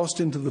is tossed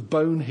into the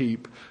bone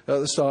heap at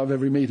the start of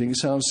every meeting. It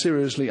sounds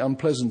seriously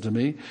unpleasant to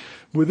me.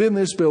 Within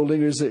this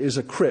building is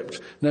a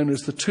crypt known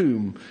as the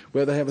tomb,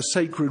 where they have a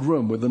sacred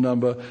room with the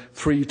number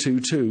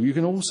 322. You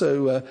can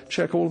also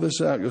check all this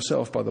this out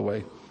yourself, by the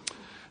way.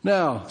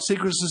 Now,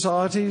 secret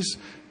societies,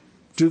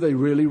 do they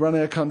really run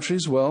our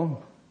countries?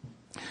 Well,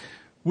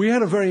 we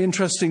had a very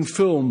interesting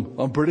film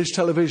on British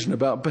television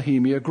about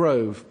Bohemia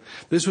Grove.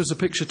 This was a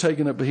picture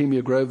taken at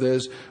Bohemia Grove.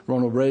 There's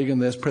Ronald Reagan,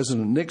 there's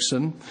President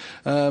Nixon.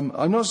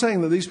 I'm not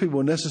saying that these people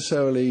were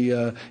necessarily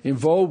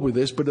involved with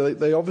this, but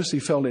they obviously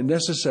felt it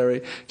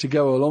necessary to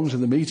go along to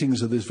the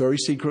meetings of this very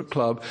secret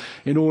club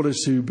in order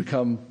to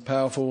become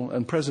powerful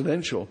and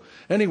presidential.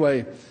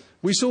 Anyway,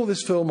 we saw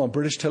this film on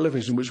British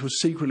television, which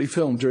was secretly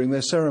filmed during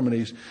their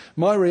ceremonies.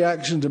 My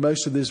reaction to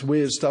most of this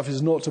weird stuff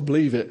is not to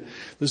believe it.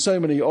 There's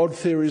so many odd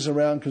theories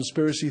around,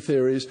 conspiracy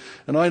theories,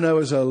 and I know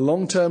as a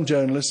long-term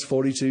journalist,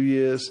 42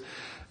 years,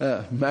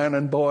 man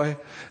and boy,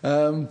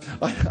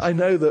 I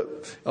know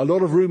that a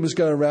lot of rumours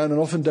go around and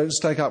often don't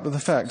stack up with the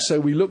facts.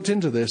 So we looked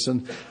into this,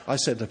 and I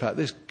said to Pat,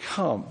 this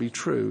can't be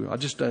true. I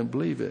just don't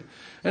believe it.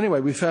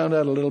 Anyway, we found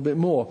out a little bit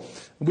more.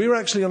 We were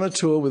actually on a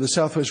tour with the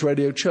Southwest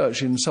Radio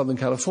Church in Southern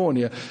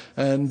California,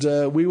 and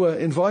we were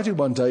invited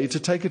one day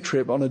to take a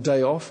trip on a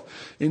day off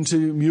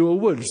into Muir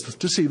Woods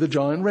to see the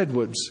giant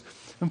redwoods.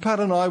 And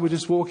Pat and I were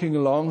just walking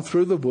along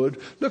through the wood,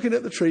 looking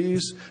at the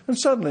trees, and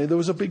suddenly there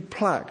was a big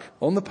plaque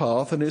on the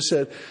path, and it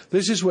said,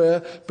 "This is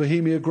where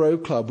Bohemia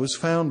Grove Club was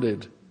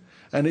founded."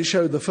 And it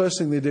showed the first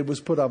thing they did was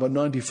put up a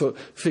 90-foot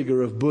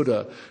figure of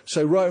Buddha.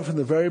 So right from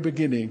the very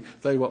beginning,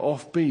 they were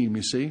off beam,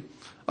 you see.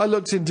 I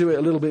looked into it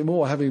a little bit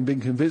more, having been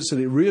convinced that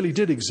it really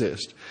did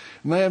exist.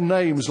 And they have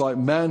names like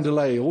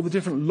Mandalay, all the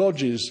different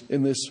lodges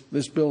in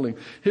this building.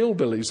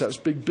 Hillbillies, that's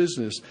big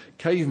business.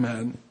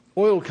 Caveman,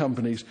 oil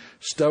companies.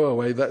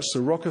 Stowaway, that's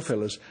the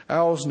Rockefellers.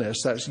 Owl's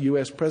Nest, that's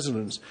US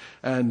presidents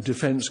and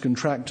defense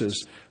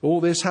contractors. All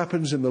this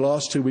happens in the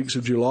last 2 weeks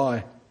of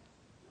July.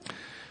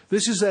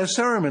 This is their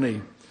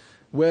ceremony,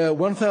 where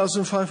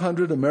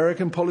 1,500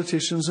 American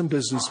politicians and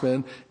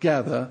businessmen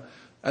gather.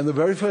 And the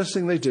very first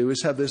thing they do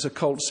is have this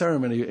occult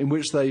ceremony in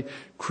which they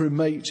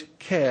cremate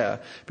care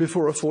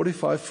before a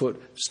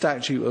 45-foot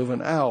statue of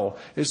an owl.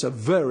 It's a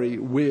very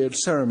weird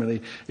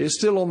ceremony. It's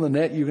still on the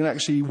net. You can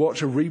actually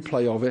watch a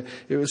replay of it.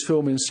 It was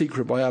filmed in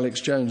secret by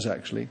Alex Jones,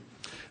 actually.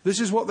 This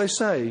is what they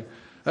say.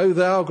 "O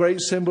thou great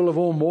symbol of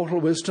all mortal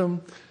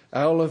wisdom,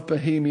 owl of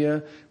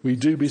Bohemia, we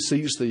do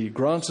beseech thee,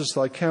 grant us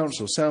thy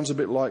counsel." Sounds a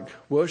bit like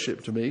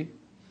worship to me.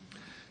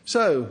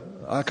 So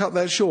I cut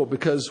that short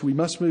because we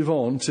must move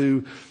on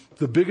to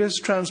the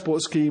biggest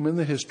transport scheme in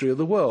the history of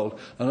the world.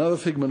 Another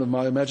figment of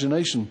my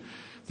imagination.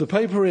 The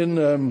paper in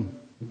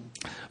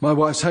my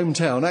wife's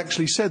hometown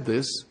actually said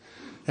this.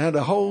 It had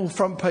a whole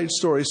front page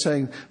story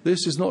saying,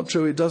 this is not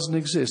true, it doesn't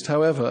exist.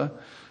 However,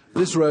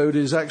 this road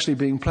is actually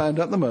being planned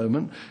at the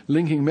moment,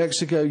 linking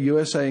Mexico,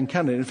 USA and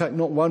Canada. In fact,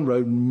 not one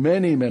road,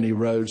 many, many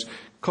roads,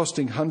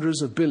 costing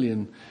hundreds of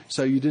billions.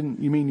 So you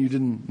mean you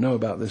didn't know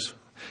about this?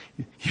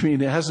 You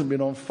mean it hasn't been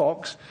on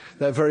Fox,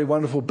 that very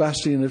wonderful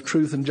bastion of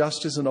truth and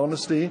justice and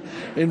honesty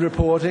in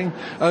reporting,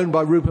 owned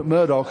by Rupert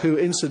Murdoch, who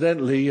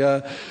incidentally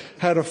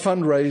had a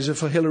fundraiser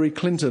for Hillary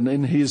Clinton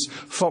in his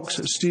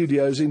Fox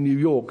studios in New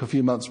York a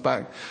few months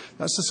back.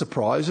 That's a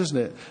surprise, isn't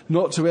it?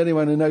 Not to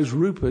anyone who knows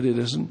Rupert, it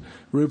isn't.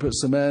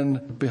 Rupert's the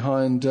man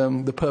behind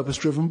the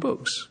purpose-driven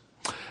books.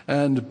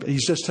 And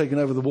he's just taken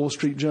over the Wall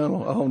Street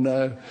Journal. Oh,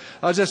 no.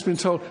 I've just been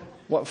told,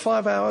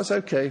 5 hours?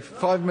 Okay,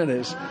 5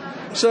 minutes.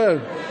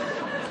 So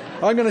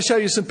I'm going to show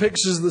you some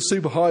pictures of the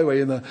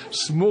superhighway in the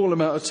small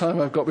amount of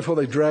time I've got before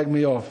they drag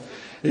me off.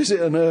 Is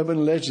it an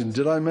urban legend?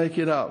 Did I make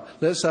it up?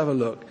 Let's have a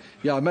look.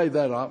 Yeah, I made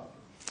that up.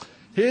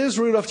 Here's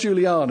Rudolph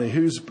Giuliani,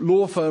 whose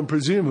law firm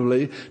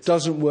presumably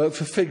doesn't work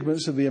for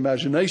figments of the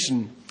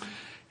imagination.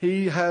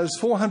 He has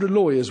 400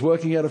 lawyers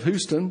working out of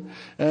Houston,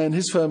 and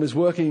his firm is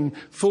working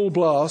full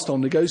blast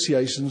on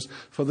negotiations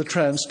for the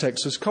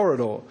Trans-Texas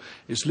Corridor.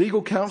 It's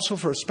legal counsel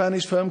for a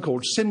Spanish firm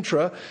called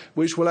Sintra,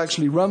 which will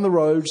actually run the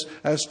roads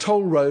as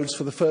toll roads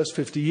for the first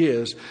 50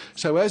 years.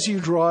 So as you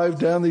drive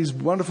down these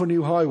wonderful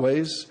new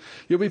highways,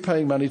 you'll be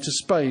paying money to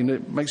Spain.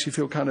 It makes you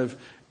feel kind of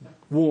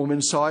warm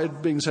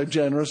inside, being so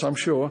generous, I'm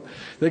sure.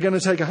 They're going to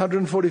take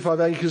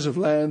 145 acres of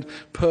land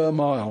per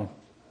mile.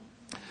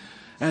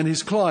 And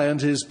his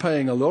client is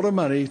paying a lot of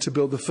money to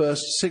build the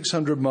first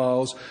 600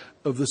 miles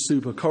of the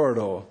super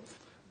corridor.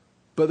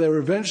 But they're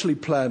eventually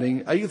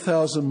planning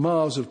 8,000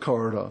 miles of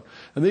corridor.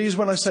 And these,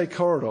 when I say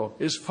corridor,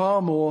 is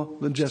far more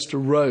than just a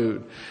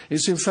road.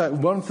 It's in fact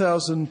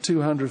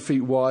 1,200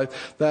 feet wide.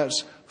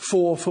 That's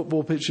 4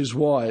 football pitches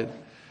wide.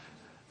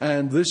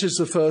 And this is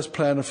the first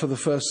plan for the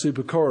first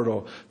super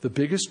corridor, the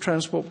biggest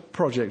transport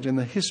project in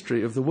the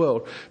history of the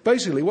world.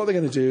 Basically, what they're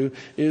going to do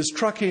is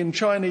truck in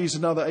Chinese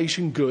and other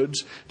Asian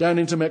goods down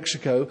into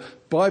Mexico,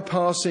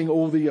 bypassing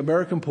all the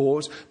American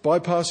ports,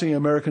 bypassing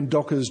American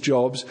dockers'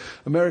 jobs.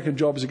 American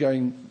jobs are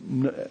going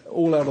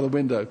all out of the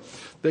window.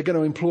 They're going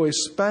to employ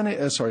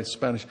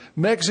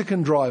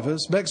Mexican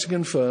drivers,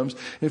 Mexican firms.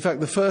 In fact,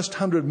 the first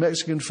 100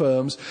 Mexican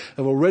firms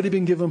have already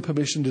been given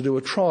permission to do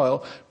a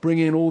trial, bring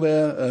in all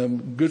their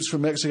goods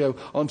from Mexico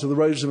onto the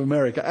roads of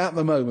America. At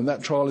the moment,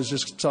 that trial is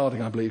just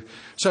starting, I believe.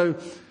 So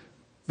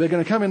they're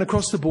going to come in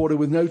across the border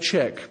with no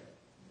check.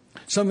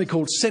 Something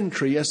called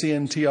Sentry,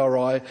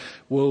 S-E-N-T-R-I,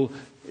 will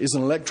is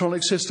an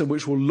electronic system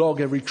which will log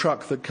every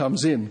truck that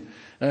comes in.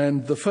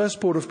 And the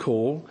first port of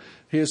call,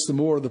 here's some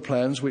more of the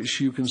plans which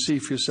you can see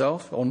for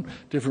yourself on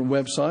different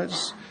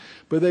websites.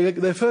 But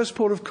their first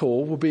port of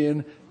call will be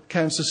in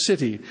Kansas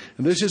City.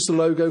 And this is the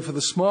logo for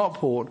the smart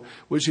port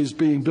which is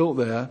being built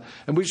there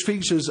and which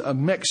features a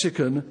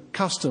Mexican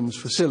customs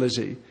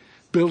facility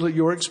built at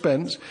your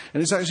expense.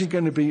 And it's actually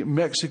going to be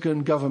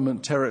Mexican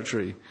government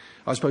territory.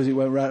 I suppose it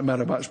won't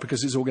matter much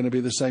because it's all going to be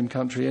the same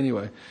country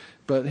anyway.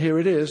 But here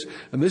it is.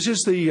 And this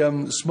is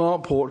the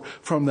smart port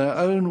from their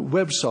own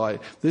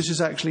website. This is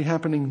actually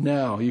happening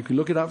now. You can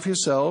look it up for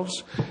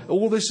yourselves.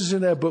 All this is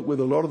in their book with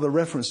a lot of the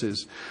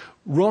references.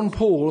 Ron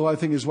Paul, who I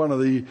think is one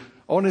of the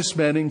honest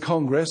men in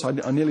Congress, I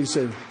nearly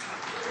said.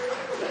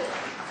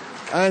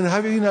 And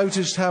have you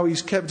noticed how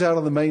he's kept out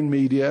of the main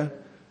media?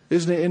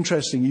 Isn't it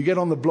interesting? You get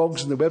on the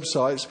blogs and the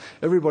websites,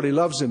 everybody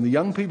loves him. The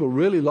young people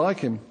really like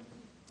him.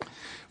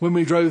 When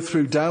we drove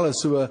through Dallas,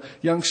 there were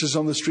youngsters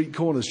on the street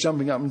corners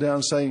jumping up and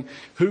down saying,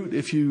 hoot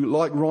if you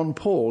like Ron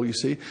Paul, you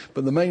see.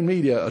 But the main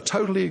media are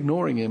totally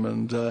ignoring him,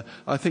 and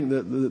I think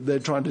that they're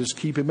trying to just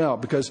keep him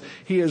out because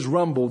he has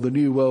rumbled the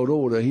New World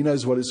Order. He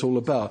knows what it's all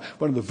about.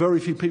 One of the very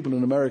few people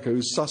in America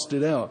who sussed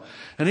it out.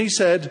 And he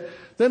said,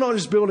 they're not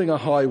just building a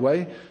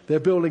highway, they're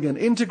building an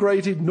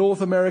integrated North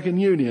American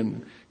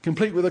Union,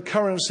 complete with a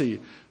currency,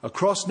 a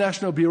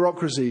cross-national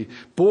bureaucracy,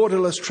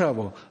 borderless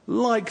travel.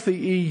 Like the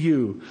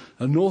EU,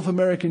 a North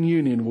American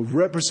Union will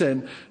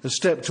represent a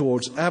step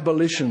towards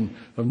abolition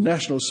of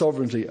national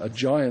sovereignty, a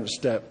giant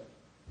step.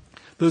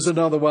 There's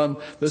another one.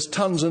 There's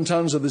tons and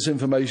tons of this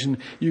information.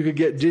 You could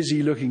get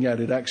dizzy looking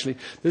at it, actually.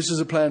 This is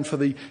a plan for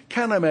the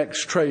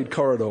Canamex trade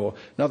corridor.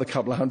 Another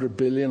couple of $100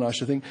 billion, I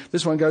should think.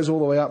 This one goes all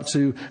the way up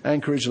to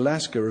Anchorage,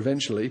 Alaska,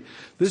 eventually.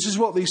 This is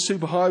what these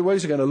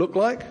superhighways are going to look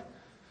like.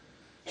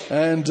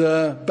 And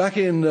back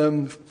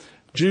in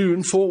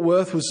June, Fort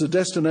Worth was the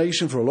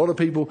destination for a lot of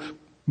people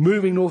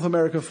moving North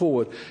America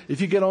forward. If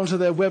you get onto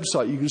their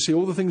website, you can see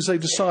all the things they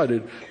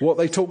decided, what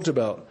they talked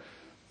about.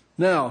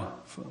 Now,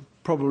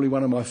 probably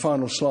one of my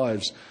final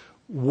slides.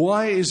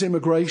 Why is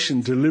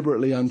immigration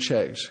deliberately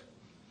unchecked?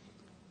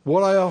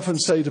 What I often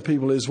say to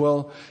people is,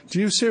 well, do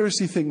you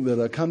seriously think that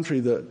a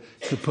country that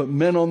could put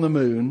men on the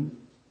moon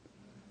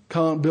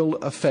can't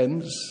build a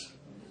fence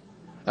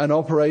and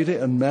operate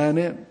it and man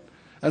it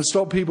and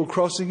stop people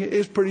crossing it?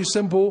 It's pretty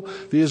simple.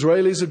 The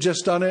Israelis have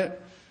just done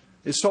it.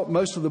 It stopped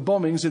most of the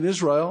bombings in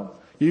Israel.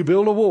 You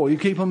build a wall, you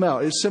keep them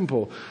out. It's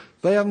simple.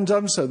 They haven't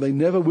done so. They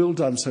never will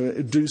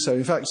do so.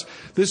 In fact,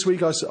 this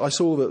week I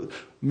saw that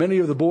many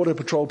of the Border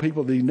Patrol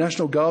people, the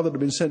National Guard that have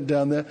been sent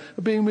down there,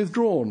 are being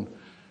withdrawn.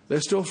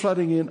 They're still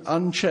flooding in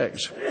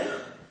unchecked.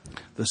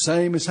 The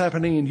same is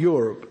happening in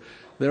Europe.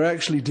 They're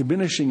actually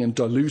diminishing and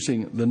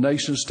diluting the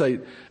nation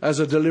state as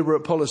a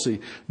deliberate policy.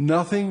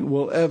 Nothing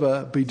will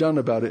ever be done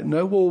about it.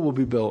 No wall will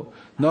be built.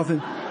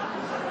 Nothing.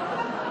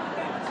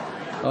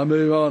 I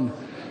move on.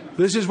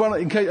 This is one,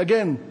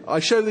 again, I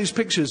show these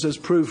pictures as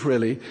proof,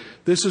 really.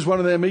 This is one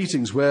of their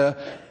meetings where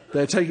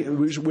they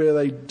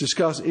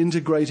discuss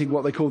integrating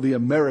what they call the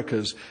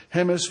Americas,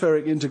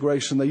 hemispheric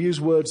integration. They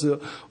use words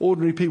that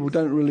ordinary people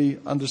don't really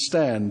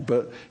understand,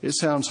 but it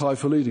sounds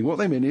highfalutin. What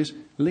they mean is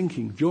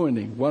linking,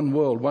 joining, one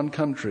world, one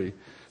country.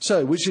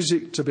 So, which is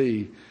it to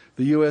be?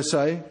 The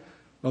USA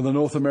or the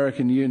North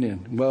American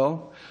Union?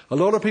 Well, a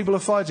lot of people are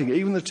fighting.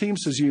 Even the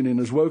Teamsters Union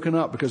has woken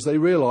up because they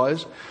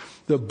realise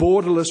that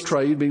borderless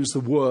trade means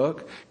the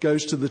work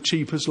goes to the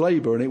cheapest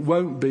labour, and it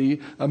won't be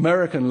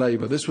American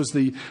labour. This was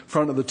the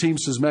front of the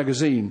Teamsters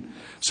magazine.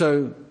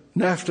 So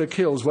NAFTA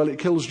kills. Well, it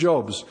kills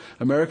jobs.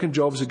 American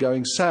jobs are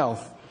going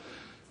south.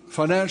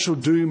 Financial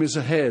doom is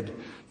ahead.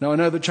 Now, I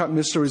know that Chuck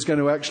Missler is going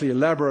to actually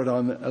elaborate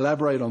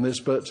on this,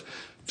 but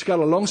to cut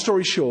a long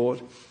story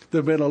short, there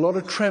have been a lot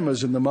of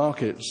tremors in the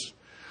markets.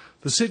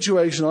 The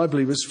situation, I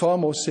believe, is far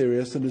more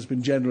serious than has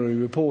been generally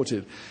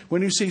reported.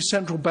 When you see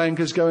central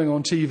bankers going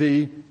on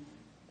TV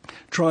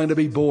trying to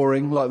be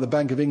boring, like the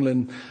Bank of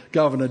England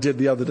governor did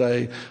the other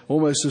day,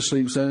 almost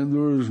asleep, saying,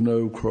 there is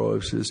no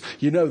crisis.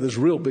 You know there's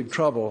real big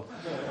trouble.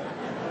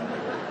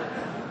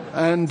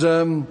 And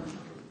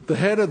the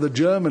head of the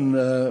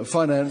German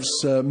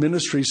finance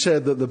ministry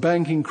said that the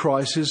banking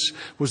crisis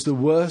was the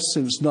worst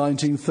since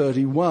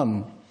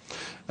 1931.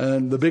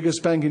 And the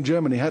biggest bank in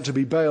Germany had to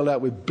be bailed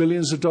out with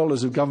billions of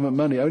dollars of government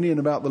money only in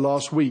about the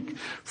last week.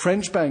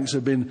 French banks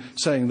have been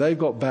saying they've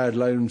got bad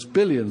loans,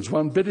 billions.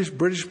 One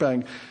British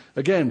bank,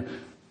 again,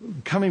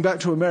 coming back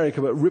to America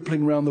but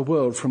rippling around the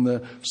world from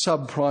the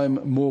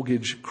subprime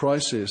mortgage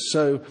crisis.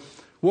 So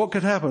what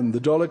could happen? The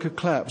dollar could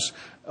collapse.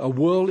 A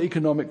world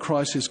economic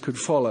crisis could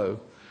follow.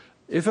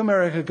 If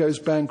America goes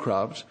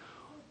bankrupt,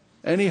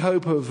 any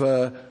hope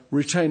of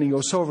retaining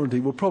your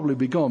sovereignty will probably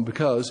be gone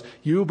because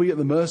you will be at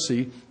the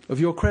mercy of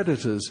your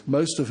creditors,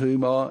 most of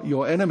whom are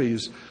your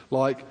enemies,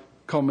 like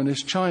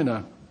communist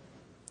China.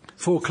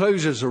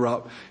 Foreclosures are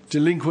up,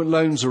 delinquent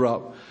loans are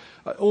up.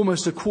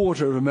 Almost a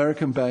quarter of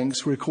American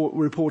banks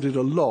reported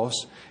a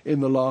loss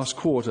in the last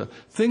quarter.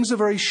 Things are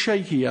very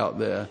shaky out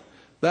there.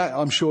 That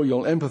I'm sure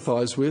you'll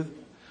empathise with.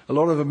 A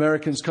lot of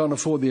Americans can't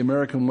afford the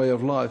American way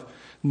of life.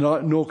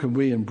 nor can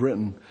we in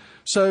Britain.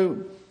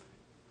 So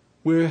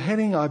we're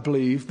heading, I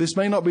believe, this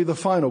may not be the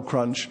final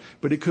crunch,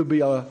 but it could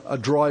be a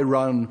dry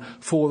run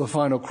for the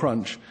final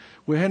crunch.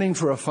 We're heading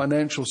for a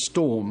financial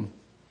storm.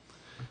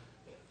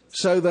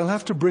 So they'll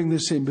have to bring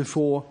this in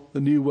before the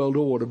New World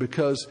Order,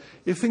 because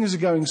if things are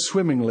going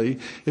swimmingly,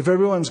 if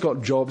everyone's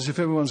got jobs, if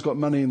everyone's got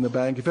money in the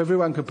bank, if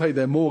everyone can pay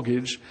their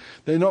mortgage,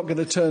 they're not going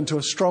to turn to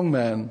a strong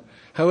man.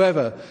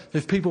 However,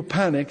 if people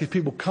panic, if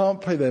people can't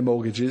pay their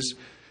mortgages,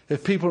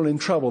 if people are in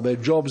trouble, their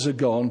jobs are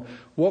gone,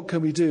 what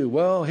can we do?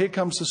 Well, here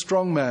comes the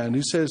strong man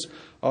who says,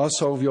 I'll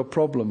solve your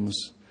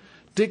problems.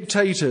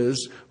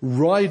 Dictators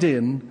ride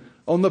in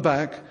on the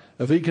back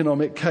of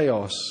economic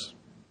chaos.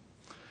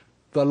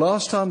 The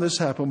last time this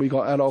happened, we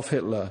got Adolf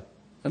Hitler.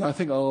 And I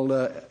think I'll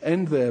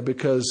end there,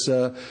 because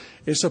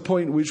it's a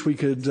point which we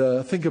could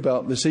think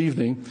about this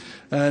evening.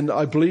 And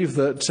I believe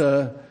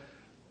that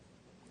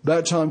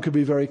that time could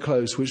be very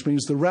close, which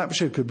means the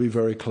rapture could be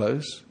very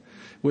close,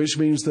 which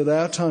means that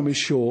our time is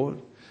short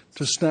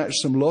to snatch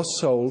some lost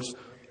souls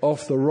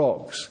off the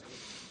rocks.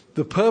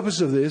 The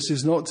purpose of this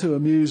is not to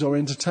amuse or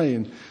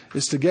entertain.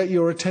 It's to get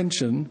your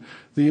attention.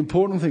 The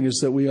important thing is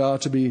that we are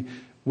to be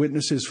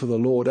witnesses for the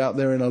Lord out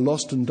there in a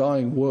lost and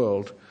dying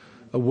world,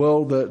 a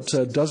world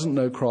that doesn't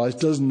know Christ,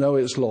 doesn't know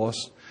it's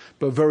lost,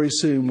 but very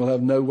soon will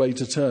have no way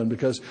to turn,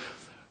 because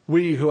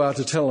we who are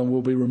to tell them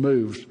will be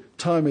removed.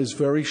 Time is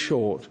very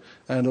short,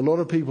 and a lot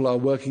of people are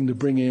working to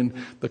bring in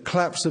the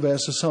collapse of our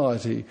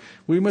society.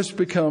 We must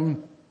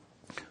become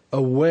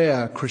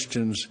aware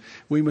Christians.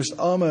 We must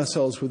arm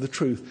ourselves with the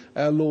truth.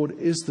 Our Lord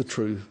is the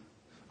truth.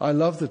 I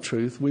love the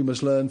truth. We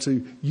must learn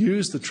to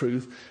use the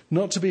truth,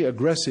 not to be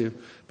aggressive,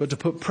 but to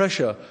put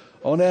pressure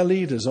on our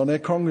leaders, on our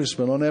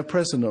congressmen, on our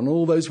president, on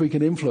all those we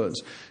can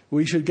influence.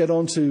 We should get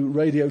onto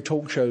radio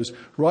talk shows,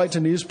 write to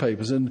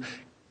newspapers, and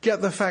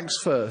get the facts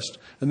first.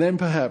 And then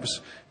perhaps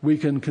we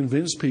can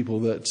convince people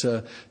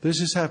that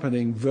this is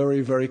happening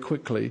very, very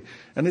quickly.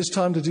 And it's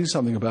time to do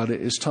something about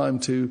it. It's time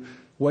to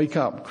wake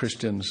up,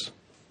 Christians.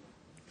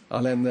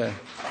 I'll end there.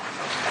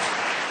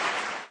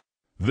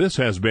 This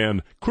has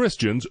been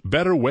Christians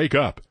Better Wake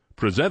Up,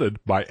 presented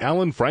by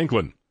Alan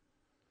Franklin.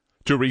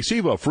 To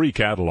receive a free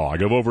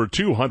catalog of over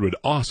 200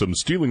 awesome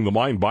Stealing the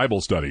Mind Bible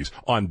studies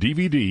on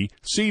DVD,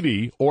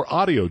 CD, or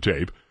audio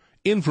tape,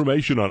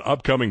 information on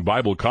upcoming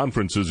Bible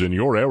conferences in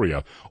your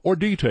area, or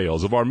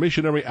details of our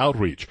missionary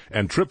outreach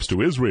and trips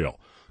to Israel,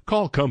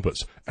 call Compass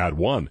at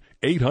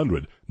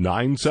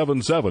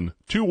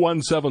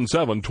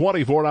 1-800-977-2177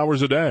 24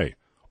 hours a day,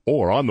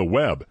 or on the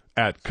web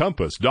at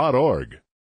compass.org.